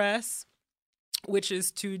oppress, which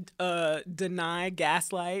is to deny,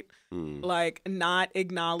 gaslight, like not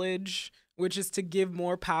acknowledge, which is to give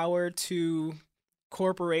more power to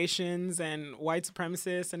corporations and white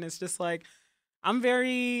supremacists. And it's just like, I'm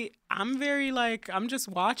very like, I'm just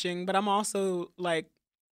watching, but I'm not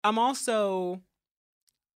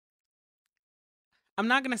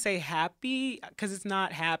gonna say happy, because it's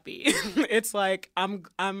not happy. It's like I'm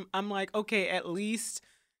like, okay, at least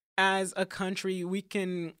as a country we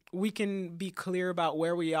can be clear about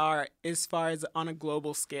where we are as far as on a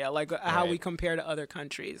global scale, like how we compare to other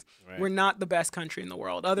countries. We're not the best country in the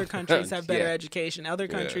world. Other countries have better education. Other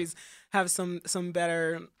countries have some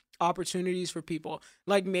better opportunities for people.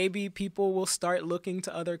 Like, maybe people will start looking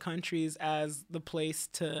to other countries as the place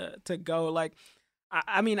to go. Like,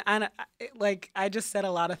 I mean, I just said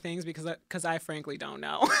a lot of things because I frankly don't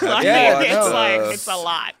know. Like, it's a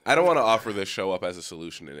lot. I don't want to offer this show up as a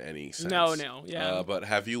solution in any sense. No, yeah. But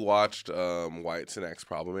have you watched Whites and X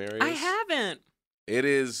Problem Areas? I haven't. It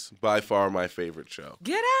is by far my favorite show.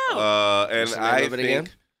 Get out. And I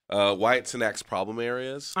think Whites and X Problem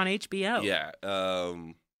Areas on HBO. Yeah.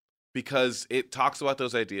 Because it talks about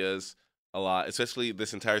those ideas a lot, especially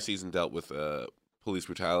this entire season dealt with police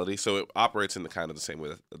brutality. So it operates in the kind of the same way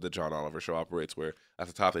that the John Oliver show operates, where at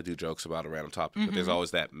the top they do jokes about a random topic, but there's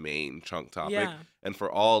always that main chunk topic. Yeah. And for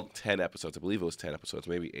all 10 episodes, I believe it was 10 episodes,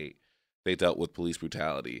 maybe 8, they dealt with police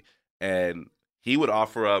brutality. And he would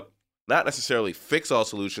offer up not necessarily fix all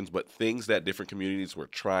solutions, but things that different communities were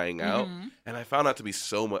trying out. And I found that to be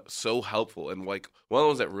so helpful. And like one of the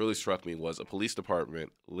ones that really struck me was a police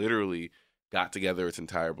department literally got together its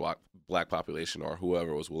entire black population or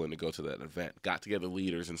whoever was willing to go to that event, got together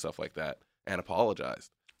leaders and stuff like that, and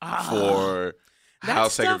apologized for how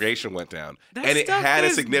segregation went down. And it had a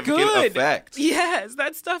significant effect. Yes,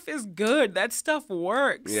 that stuff is good. That stuff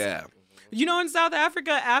works. Yeah. You know, in South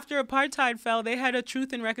Africa, after apartheid fell, they had a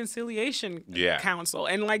Truth and Reconciliation Council.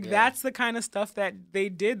 And, like, that's the kind of stuff that they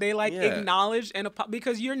did. They, like, acknowledged,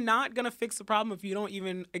 because you're not going to fix the problem if you don't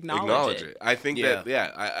even acknowledge it. I think that,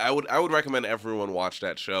 I would recommend everyone watch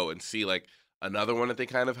that show and see, like, another one that they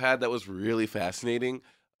kind of had that was really fascinating,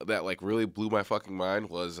 that, like, really blew my fucking mind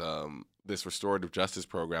was this restorative justice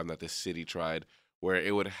program that this city tried, where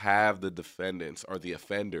it would have the defendants or the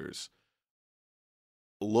offenders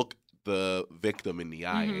look the victim in the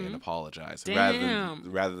eye and apologize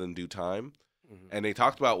rather than do time. And they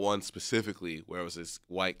talked about one specifically where it was this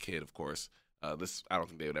white kid, of course. I don't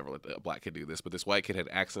think they would ever let a black kid do this, but this white kid had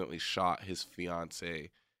accidentally shot his fiance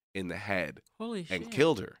in the head and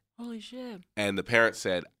killed her. Holy shit. And the parents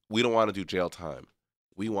said, we don't want to do jail time.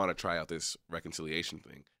 We want to try out this reconciliation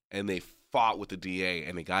thing. And they fought with the DA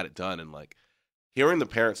and they got it done. And like hearing the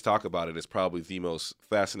parents talk about it is probably the most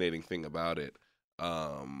fascinating thing about it.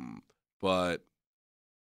 But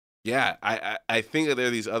yeah, I think that there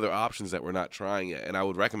are these other options that we're not trying yet, and I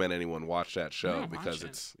would recommend anyone watch that show because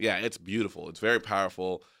it's beautiful. It's very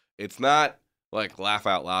powerful. It's not like laugh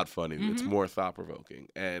out loud funny. It's more thought provoking,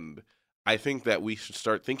 and I think that we should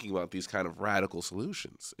start thinking about these kind of radical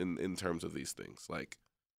solutions in terms of these things. Like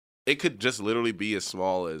it could just literally be as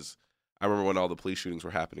small as, I remember when all the police shootings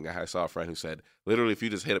were happening, I saw a friend who said, literally, if you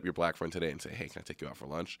just hit up your black friend today and say, hey, can I take you out for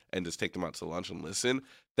lunch? And just take them out to lunch and listen,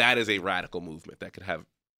 that is a radical movement that could have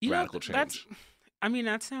radical change.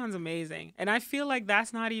 That sounds amazing. And I feel like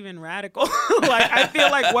that's not even radical. Like, I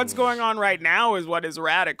feel like what's going on right now is what is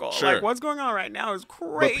radical. Sure. Like, what's going on right now is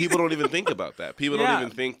crazy. But people don't even think about that. People don't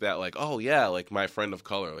even think that, like, oh, yeah, like my friend of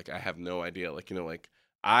color, like I have no idea. Like, you know, like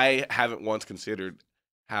I haven't once considered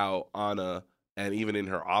how Anna, and even in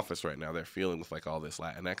her office right now, they're feeling with like all this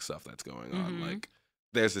Latinx stuff that's going on. Like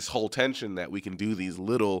there's this whole tension that we can do these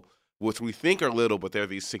little, which we think are little, but they're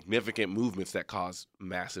these significant movements that cause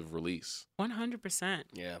massive release. 100%.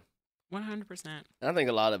 Yeah. 100%. I think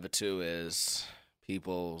a lot of it too is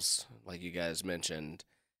people's, like you guys mentioned,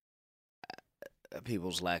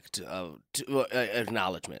 people's lack of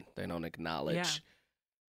acknowledgement. They don't acknowledge.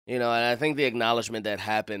 Yeah. You know, and I think the acknowledgement that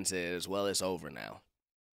happens is, well, it's over now.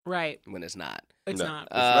 Right. When it's not. It's not.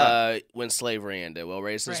 When slavery ended. Well,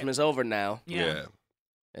 racism is over now. Yeah.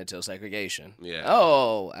 Until segregation. Yeah.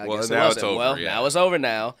 Oh, I guess now it wasn't. it's over, well, now it's over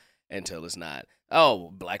now until it's not. Oh,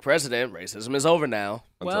 black president, racism is over now.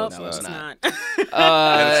 Well, Until it's not. And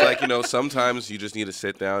it's like, you know, sometimes you just need to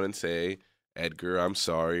sit down and say, Edgar, I'm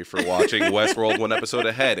sorry for watching Westworld one episode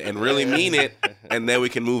ahead, and really mean it, and then we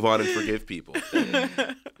can move on and forgive people.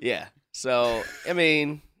 Yeah. So, I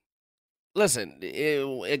mean, listen,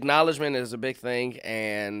 acknowledgement is a big thing,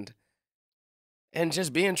 and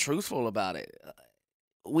just being truthful about it.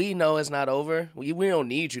 We know it's not over. We don't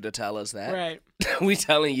need you to tell us that. Right. We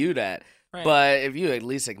telling you that. Right. But if you at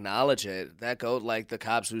least acknowledge it, that goes like the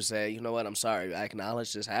cops who say, you know what, I'm sorry, I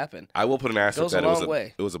acknowledge this happened. I will put an asterisk that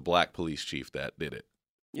it was a black police chief that did it.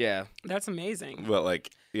 Yeah. That's amazing. But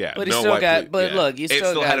like, yeah. But he still got, look, it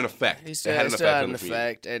still had an effect. He still had an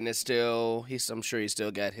effect, and it's still, I'm sure he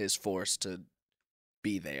still got his force to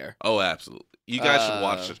be there. Oh, absolutely. You guys should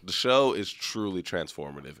watch it. The show is truly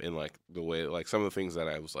transformative in like the way, like some of the things that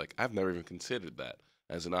I was like, I've never even considered that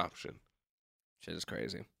as an option. Shit is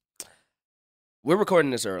crazy. We're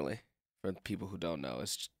recording this early for people who don't know.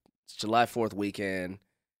 It's July 4th weekend.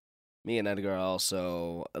 Me and Edgar are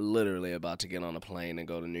also literally about to get on a plane and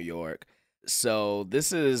go to New York. So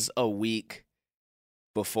this is a week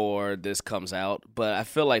before this comes out, but I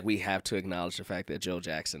feel like we have to acknowledge the fact that Joe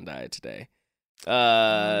Jackson died today.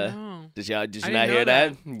 Did you not hear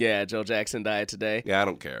that? Yeah, Joe Jackson died today. Yeah, I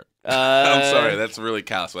don't care. I'm sorry, that's really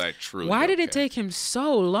callous. I truly. Why did don't it take him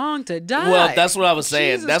so long to die? Well, that's what I was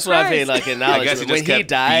saying. Jesus that's what I mean. Christ. Like acknowledge I guess he when just kept he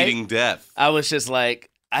died, beating death. I was just like,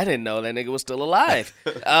 I didn't know that nigga was still alive.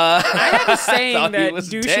 I have a saying thought he that was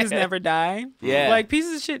douches dead. never die. Yeah. Like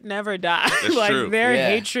pieces of shit never die. It's like true. their Yeah.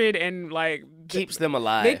 hatred and like Keeps them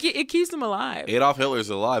alive. it keeps them alive. Adolf Hitler's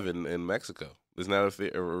alive in Mexico. Isn't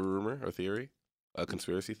that a rumor or theory? A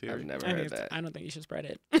conspiracy theory? I've never I, heard that. I don't think you should spread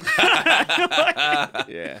it.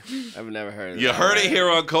 Yeah, I've never heard of You that. heard it here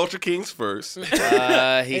on Culture Kings first. He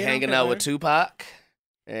Adolf hanging out with Hitler. Tupac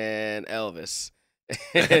and Elvis.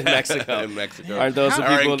 in Mexico. In Mexico. Aren't those the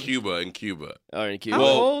Or people? in Cuba. In Cuba. Or in How Cuba? Well-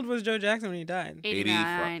 old was Joe Jackson when he died?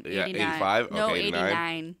 89. 85. Yeah, 89. 85? No, Okay,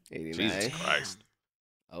 89. 89. Jesus Christ.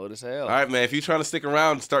 Old as hell. All right, man. If you're trying to stick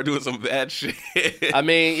around and start doing some bad shit. I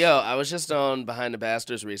mean, yo, I was just on Behind the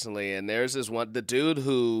Bastards recently, and there's this one, the dude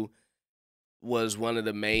who was one of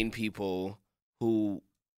the main people who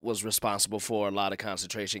was responsible for a lot of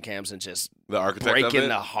concentration camps and just the architect breaking of it.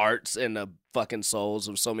 the hearts and the fucking souls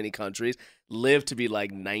of so many countries, lived to be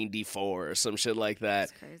like 94 or some shit like that.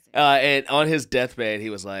 That's crazy. And on his deathbed, he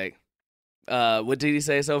was like, what did he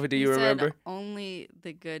say, Sophie? Do He you said, remember? Only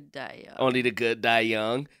the good die young. Only the good die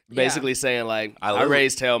young. Yeah. Basically saying like, I I live-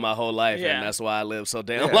 raised hell my whole life, Yeah. and that's why I live so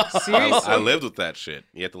damn Yeah. long. Seriously? I lived with that shit.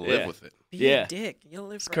 You have to live Yeah. with it. Be Yeah. a dick. You'll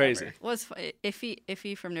live It's forever. crazy. Was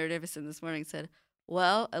Iffy from Nerdificent this morning said,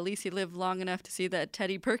 well, at least he lived long enough to see that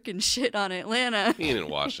Teddy Perkins shit on Atlanta. He didn't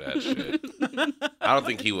watch that shit. I don't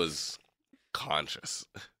think he was conscious.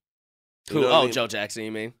 You Who? know what I Oh, mean? Joe Jackson,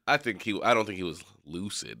 you mean? I don't think he was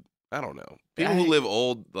lucid. I don't know. People I- who live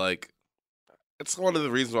old, like, it's one of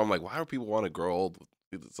the reasons why I'm like, why do people want to grow old?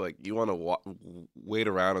 It's like you want to wait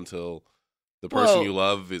around until the person Well- you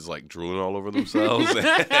love is like drooling all over themselves.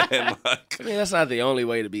 and like, I mean, that's not the only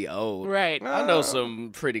way to be old. Right. I know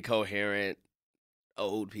some pretty coherent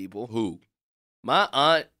old people. who? My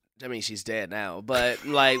aunt, I mean, she's dead now, but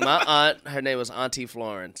like my aunt, her name was Auntie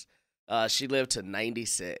Florence. She lived to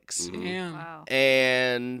 96. Mhm. Damn. Wow.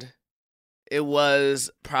 And it was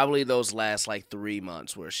probably those last like 3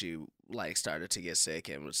 months where she like started to get sick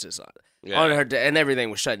and was just Yeah. on her and everything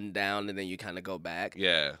was shutting down, and then you kind of go back.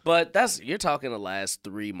 Yeah. But you're talking the last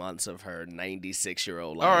 3 months of her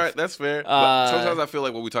 96-year-old life. All right, that's fair. Uh, But sometimes I feel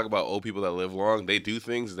like when we talk about old people that live long, they do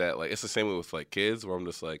things that like it's the same way with like kids, where I'm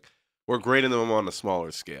just like, we're grading them on a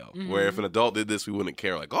smaller scale. Where if an adult did this, we wouldn't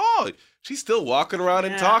care. Like, oh, she's still walking around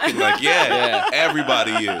and Yeah. talking. Like, yeah, Yeah.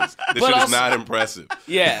 everybody is. This But shit also- is not impressive.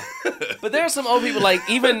 Yeah. But there are some old people, like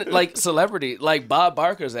even like celebrity, like Bob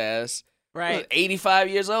Barker's ass. Right. Was 85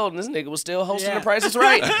 years old, and this nigga was still hosting Yeah. The Price is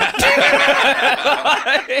Right. Like,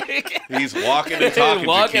 He's walking and talking.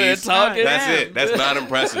 Walking and Jaquise. talking. That's Damn. it. That's not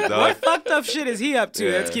impressive, dog. What fucked up shit is he up to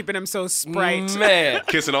Yeah. that's keeping him so sprite? Man.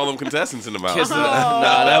 Kissing all them contestants in the mouth. Kissing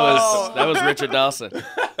that was Richard Dawson.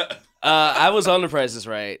 I was on The Price is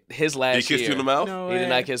Right. His last He kissed year. you in the mouth? No He did way.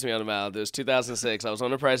 not kiss me on the mouth. It was 2006. I was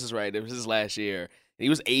on The Price is Right. It was his last year. He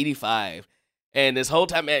was 85. And this whole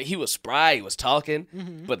time, man, he was spry. He was talking.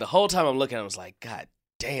 Mhm. But the whole time I'm looking, I was like, God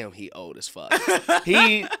damn, he old as fuck.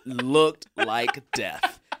 He looked like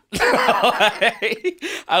death.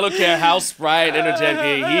 I don't care how spry and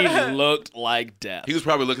energetic he looked like death. He was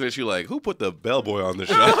probably looking at you like, who put the bellboy on the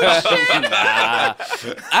show? Nah.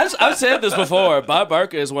 I've said this before. Bob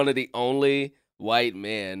Barker is one of the only white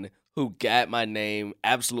men who got my name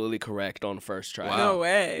absolutely correct on first try. Wow. No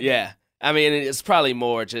way. Yeah. I mean, it's probably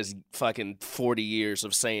more just fucking 40 years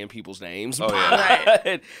of saying people's names. Oh,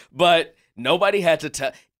 yeah. But nobody had to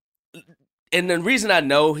tell. And the reason I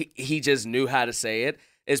know he just knew how to say it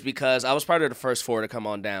is because I was part of the first four to come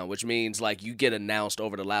on down, which means like you get announced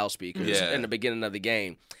over the loudspeakers Yeah. in the beginning of the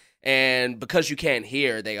game. And because you can't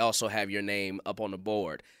hear, they also have your name up on the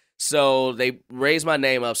board. So they raise my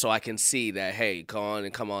name up so I can see that, hey, go on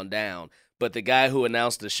and come on down. But the guy who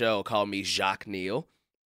announced the show called me Jacques Neal.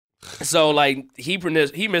 So like he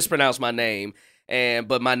mispronounced my name,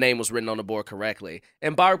 but my name was written on the board correctly.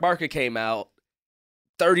 And Bob Barker came out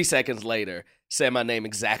 30 seconds later, said my name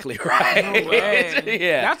exactly right. No way.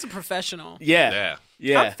 Yeah. That's a professional. Yeah. Yeah.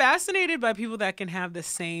 Yeah. I'm fascinated by people that can have the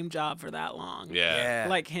same job for that long. Yeah.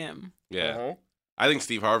 Like him. Yeah. Uh-huh. I think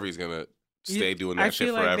Steve Harvey's going to stay doing that I shit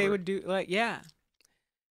feel forever. like they would do yeah.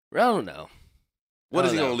 I don't know. What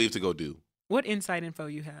is he I don't going know. to leave to go do? What inside info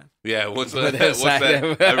you have? Yeah, what's What that? is that?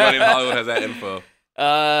 Everybody in Hollywood has that info.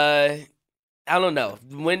 I don't know.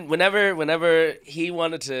 Whenever he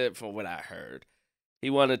wanted to, from what I heard, he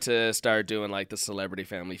wanted to start doing like the Celebrity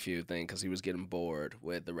Family Feud thing because he was getting bored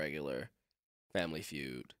with the regular Family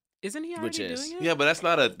Feud. Isn't he Which already is- doing it? Yeah, but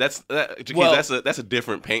Jaquise, Well- that's a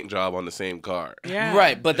different paint job on the same car. Yeah.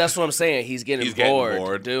 Right, but that's what I'm saying. He's getting, He's getting bored,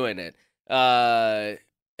 bored. doing it.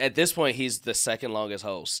 At this point, he's the second longest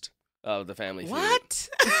host of the Family Feud. What?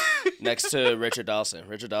 Next to Richard Dawson.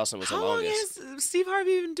 Richard Dawson was How the long longest. has Steve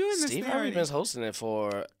Harvey been doing this? Steve thing Harvey already? been hosting it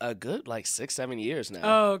for a good like 6-7 years now.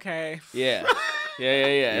 Oh, okay. Yeah.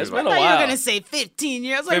 Yeah. It's been a I thought while. you were gonna say 15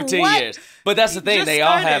 years. I was like, 15 what? years. But that's the He thing. just They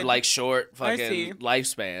all have started. like short I see. fucking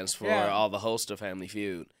lifespans for Yeah. all the hosts of Family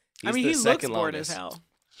Feud. I mean, the he looks second bored longest. as hell.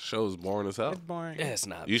 Show's boring as hell. It's boring. Yeah, it's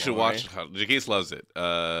not. You should boring. watch. Jaquise loves it.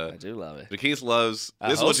 I do love it. Jaquise loves. I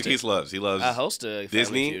This is what host it. Jaquise loves. He loves I host a Family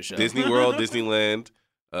Disney, Feud show. Disney World, Disneyland.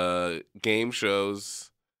 game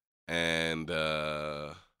shows, and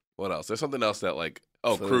what else? There's something else that like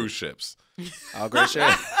Food. cruise ships. All great shit.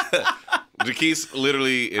 Jaquise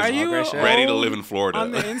literally is Are you ready to old live in Florida.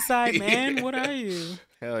 on the inside, man? What are you?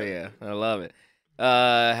 Hell yeah, I love it.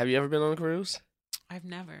 Have you ever been on a cruise? I've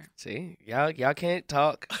never. See, y'all can't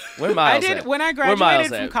talk. Where Miles I did at? when I Where Miles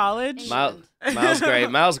graduated from at? college.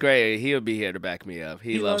 Miles Gray, he'll be here to back me up.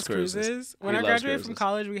 He loves cruises. When He I loves graduated from cruises.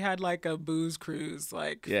 college, we had like a booze cruise,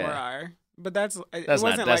 like Yeah. 4 hour. But it That's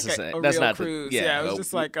wasn't that's like the a same. That's real not the- cruise. yeah. It was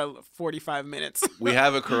just like a 45 minutes. We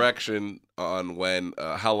have a correction on when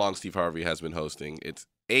how long Steve Harvey has been hosting. It's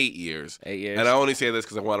 8 years. 8 years. And I only say this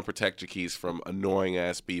because I want to protect Jaquise from annoying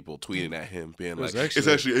ass people tweeting at him, being like, was "It's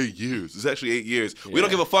actually 8 years. It's actually 8 years. We don't Yeah.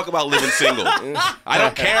 give a fuck about living single. I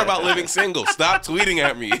don't care about living single. Stop tweeting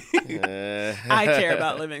at me. I care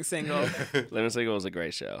about living single. Living Single was a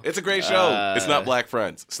great show. It's a great show. It's not Black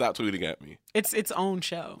Friends. Stop tweeting at me. It's its own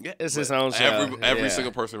show. Yeah, It's his but own show. Every Yeah.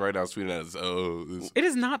 single person right now is tweeting at us. Oh, It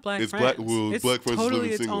is not Black It's Friends. Black- well, it's Black Friends is totally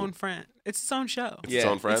living its single. own friend. It's its own show. it's Yeah. its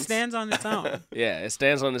own It friends. stands on its own. Yeah, it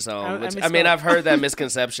stands on its own. I Which, I misspoke. mean, I've heard that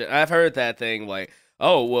misconception. I've heard that thing like,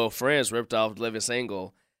 oh, well, Friends ripped off Living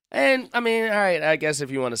Single. And, I mean, all right, I guess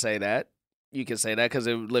if you want to say that, you can say that because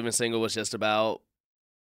Living Single was just about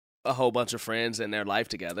a whole bunch of friends and their life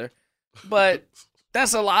together. But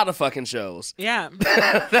that's a lot of fucking shows. Yeah.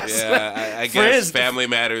 That's Yeah, I guess Friends- Family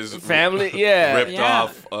Matters. Family, yeah. ripped Yeah.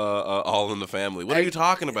 off All in the Family. What are you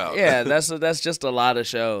talking about? Yeah, that's just a lot of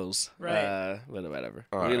shows. Right. But whatever.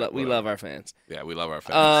 All we right, we whatever. love our fans. Yeah, we love our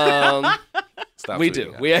fans. Stop We tweeting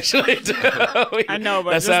do. at We actually do. I know,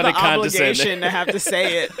 but That just the sounded condescending. obligation to have to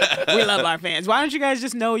say it. We love our fans. Why don't you guys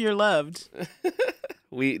just know you're loved?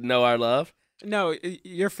 We know our love. No,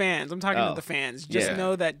 your fans. I'm talking Oh. to the fans. Just Yeah.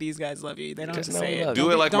 know that these guys love you. They don't Just have to know say we it. love Do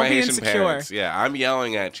Don't it be- like don't my be Haitian insecure. parents. Yeah, I'm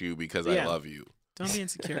yelling at you because I Yeah. love you. Don't be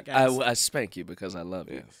insecure, guys. I spank you because I love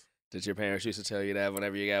you. Yes. Did your parents used to tell you that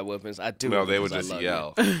whenever you got whoopings? I do. No, it they would because just I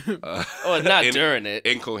yell. love you. Oh, not during it.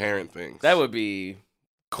 Incoherent things. That would be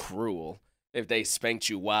cruel if they spanked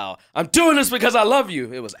you while I'm doing this because I love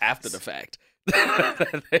you. It was after the fact.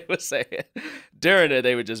 They would say it. During it,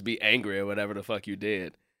 they would just be angry or whatever the fuck you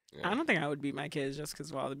did. I don't think I would beat my kids just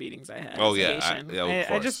because of all the beatings I had. Oh, as yeah, Haitian. yeah, of I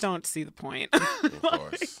course. just don't see the point. Of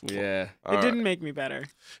course. Yeah. All It right. didn't make me better.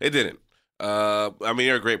 It didn't. I mean,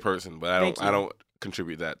 you're a great person, but Thank I you. don't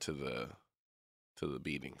contribute that to the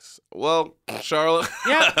beatings. Well, Charlotte.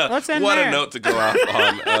 Yeah, let's end What there. a note to go off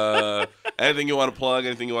on. Anything you want to plug?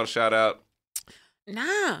 Anything you want to shout out? Nah,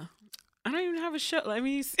 I don't even have a show. Let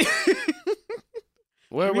me see.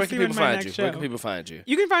 Where Let me can see people when my find next you? Where show. can people find you?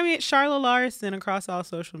 You can find me at Charlotte Larson across all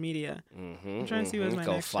social media. Mm-hmm, I'm trying to see what's my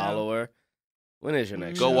Go next follow her. When is your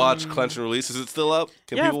next Go show? watch Clench and Release. Is it still up?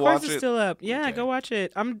 Can yeah, of people course watch it's it? still up. Yeah, Okay. go watch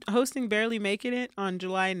it. I'm hosting Barely Making It on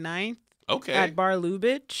July 9th Okay. at Bar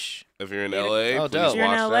Lubitsch. If you're in Yeah. LA, Oh, please dope. If you're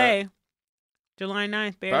in watch LA, that. July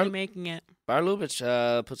 9th, Barely Bar- Making It. Bar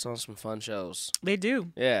Lubitsch puts on some fun shows. They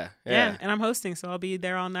do. Yeah. Yeah, and I'm hosting, so I'll be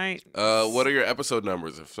there all night. What are your episode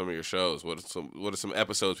numbers of some of your shows? What are some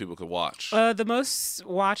episodes people could watch? The most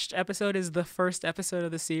watched episode is the first episode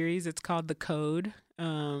of the series. It's called The Code.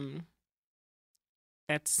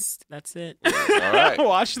 That's it. All right.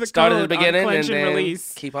 Watch The Start Code at the beginning on and Clench then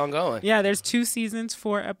Release. keep on going. Yeah, there's 2 seasons,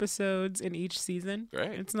 4 episodes in each season.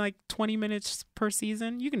 Great. It's like 20 minutes per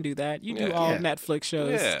season. You can do that. You do Yeah. all Yeah. Netflix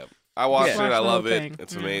shows. Yeah, I watched Yeah. it. Watch I the love whole it. thing.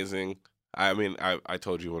 It's Yeah. amazing. I mean, I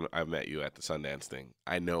told you when I met you at the Sundance thing.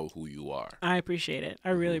 I know who you are. I appreciate it. I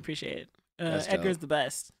really appreciate it. That's Edgar's dope. the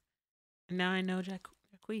best. And now I know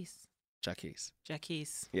Jacquees.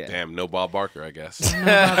 Jacquees. Yeah. Damn, no Bob Barker, I guess. I'm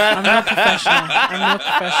not professional. I'm not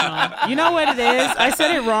professional. You know what it is? I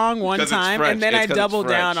said it wrong one 'Cause it's time, French. and then It's I 'cause it's doubled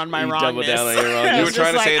down French. on my You wrongness. doubled down on your wrongness. You were It's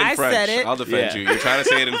trying to just say it in like, French. I said it. I'll defend Yeah. you. You're trying to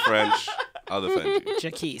say it in French. I'll defend you.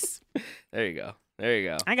 Jacquees. There you go. There you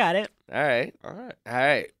go. I got it. All right. All right. All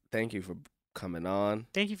right. Thank you for coming on.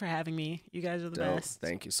 Thank you for having me. You guys are the Dope. best.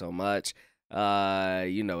 Thank you so much.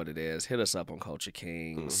 You know what it is. Hit us up on Culture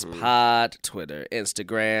Kings Mhm. Pod, Twitter,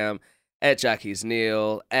 Instagram, at Jacquees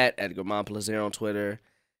Neal, at Edgar Montplaisir on Twitter.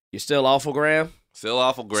 You're still Awful Graham? Still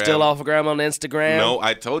awful, Graham. Still Awful Graham on Instagram? No,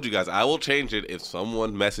 I told you guys I will change it if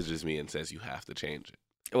someone messages me and says you have to change it.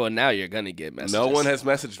 Well, now you're going to get messages. No one has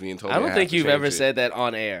messaged me and told me I don't have think to you've change ever it. said that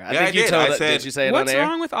on air. Yeah, think you I did. told I it- said- Did you say it What's on air?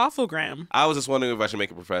 wrong with Awfulgram? I was just wondering if I should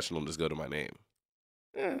make it professional and just go to my name.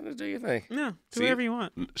 Yeah, do your thing. No, do See? whatever you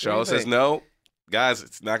want. Charlotte says think? no. Guys,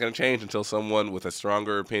 it's not going to change until someone with a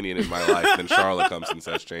stronger opinion in my life than Charlotte comes and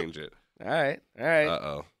says change it. All right. All right.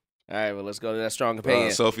 Uh-oh. All right. Well, let's go to that strong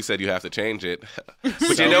opinion. Sophie said you have to change it. But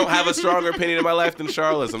you don't have a stronger opinion in my life than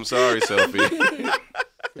Charlotte's. I'm sorry, Sophie.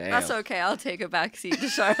 Damn. That's okay. I'll take a backseat to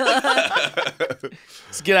Charlotte.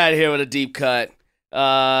 Let's get out of here with a deep cut.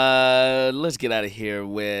 Let's get out of here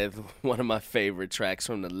with one of my favorite tracks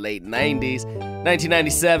from the late 90s,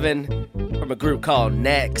 1997, from a group called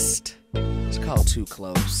Next. It's called Too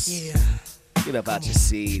Close. Yeah. Get up out your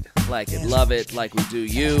seat. Like it, love it, like we do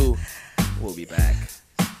you. We'll be back.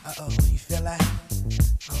 Uh-oh, you feel that?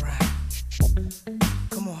 All right.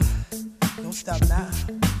 Come on. Don't stop now.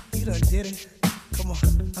 You done did it. Come on.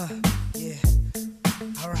 Yeah.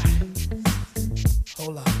 All right.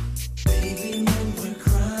 Hold up. Baby, when we're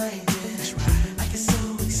crying, that's right. I get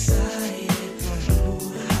so excited.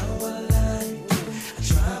 Ooh, how I like it. I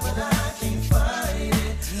try, but I can't fight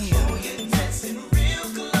it. Oh, you're dancing real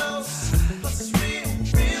close. Plus it's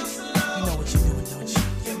real slow. You know what you're doing, don't you?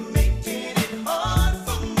 You're making it hard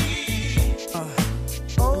for me.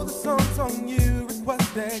 Oh, the song's on you.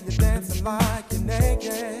 Requested you're dancing like you're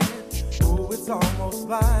naked. Oh, it's almost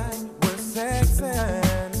like we're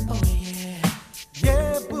sexing. Oh, yeah.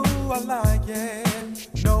 Yeah, boo, I like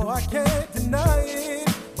it. No, I can't deny it.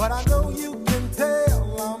 But I know you can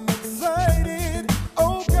tell I'm excited.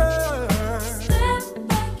 Oh, girl. Step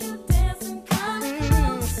back, you dancing, coming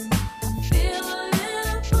close. I feel a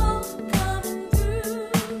little pull coming through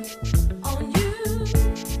on you.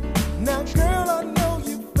 Now, girl, I know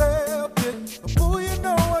you felt it. But boo, you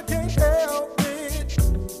know I can't help it.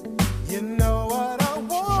 You know what I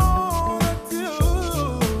wanna do.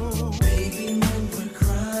 Baby, when we're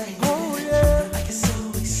crying, Oh, yeah. I get so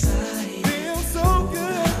excited. Feel so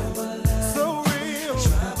good, so real.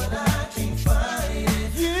 Try, but I can't fight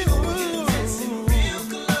it. You, Dancing real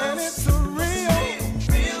close. and it's a real,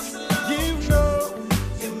 Real slow. you know.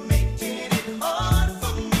 You're making it hard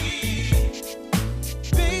for me.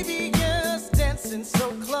 Baby, just dancing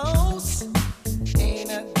so close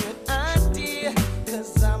ain't a good idea.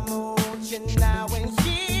 'Cause I want you now and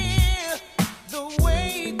here. The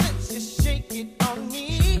way that you shake it on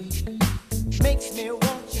me makes me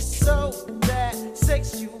want you so bad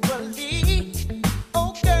sexually.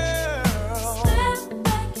 Oh, girl. Step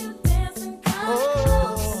back, you dancing, coming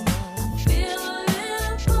close. Oh. Feel a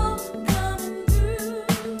little pull coming through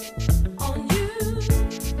on you.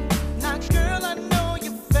 Now, girl, I know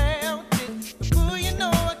you felt it, but boo, you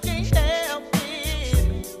know I can't help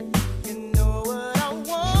it. You know what I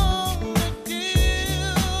wanna do.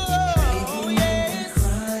 Oh, yes.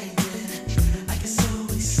 I get so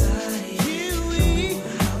excited. You,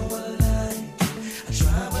 how I like it. I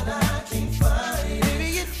try, but I can't fight it. Baby,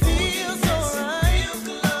 it feels alright. Real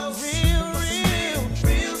close,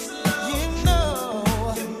 real slow. You know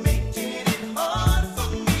you're making it hard for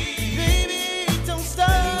me. Baby, don't stop.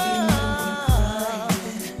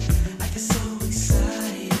 I get so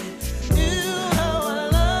excited. Ooh, how I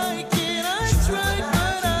like it. I try,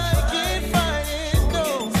 but I can't fight it. No.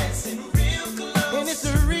 Dancing real close. And it's a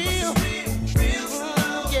real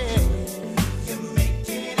slow. Yeah. You're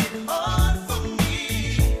making it hard for me.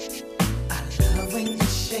 I love when you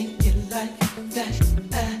shake it like that.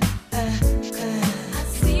 I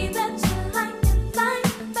see that you like it like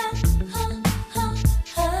that.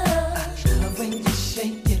 I love when you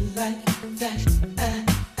shake it like that.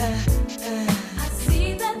 I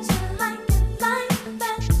see that you like it like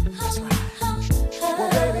that. Well,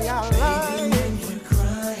 baby, I like it. We're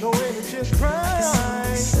crying. The way that you cry.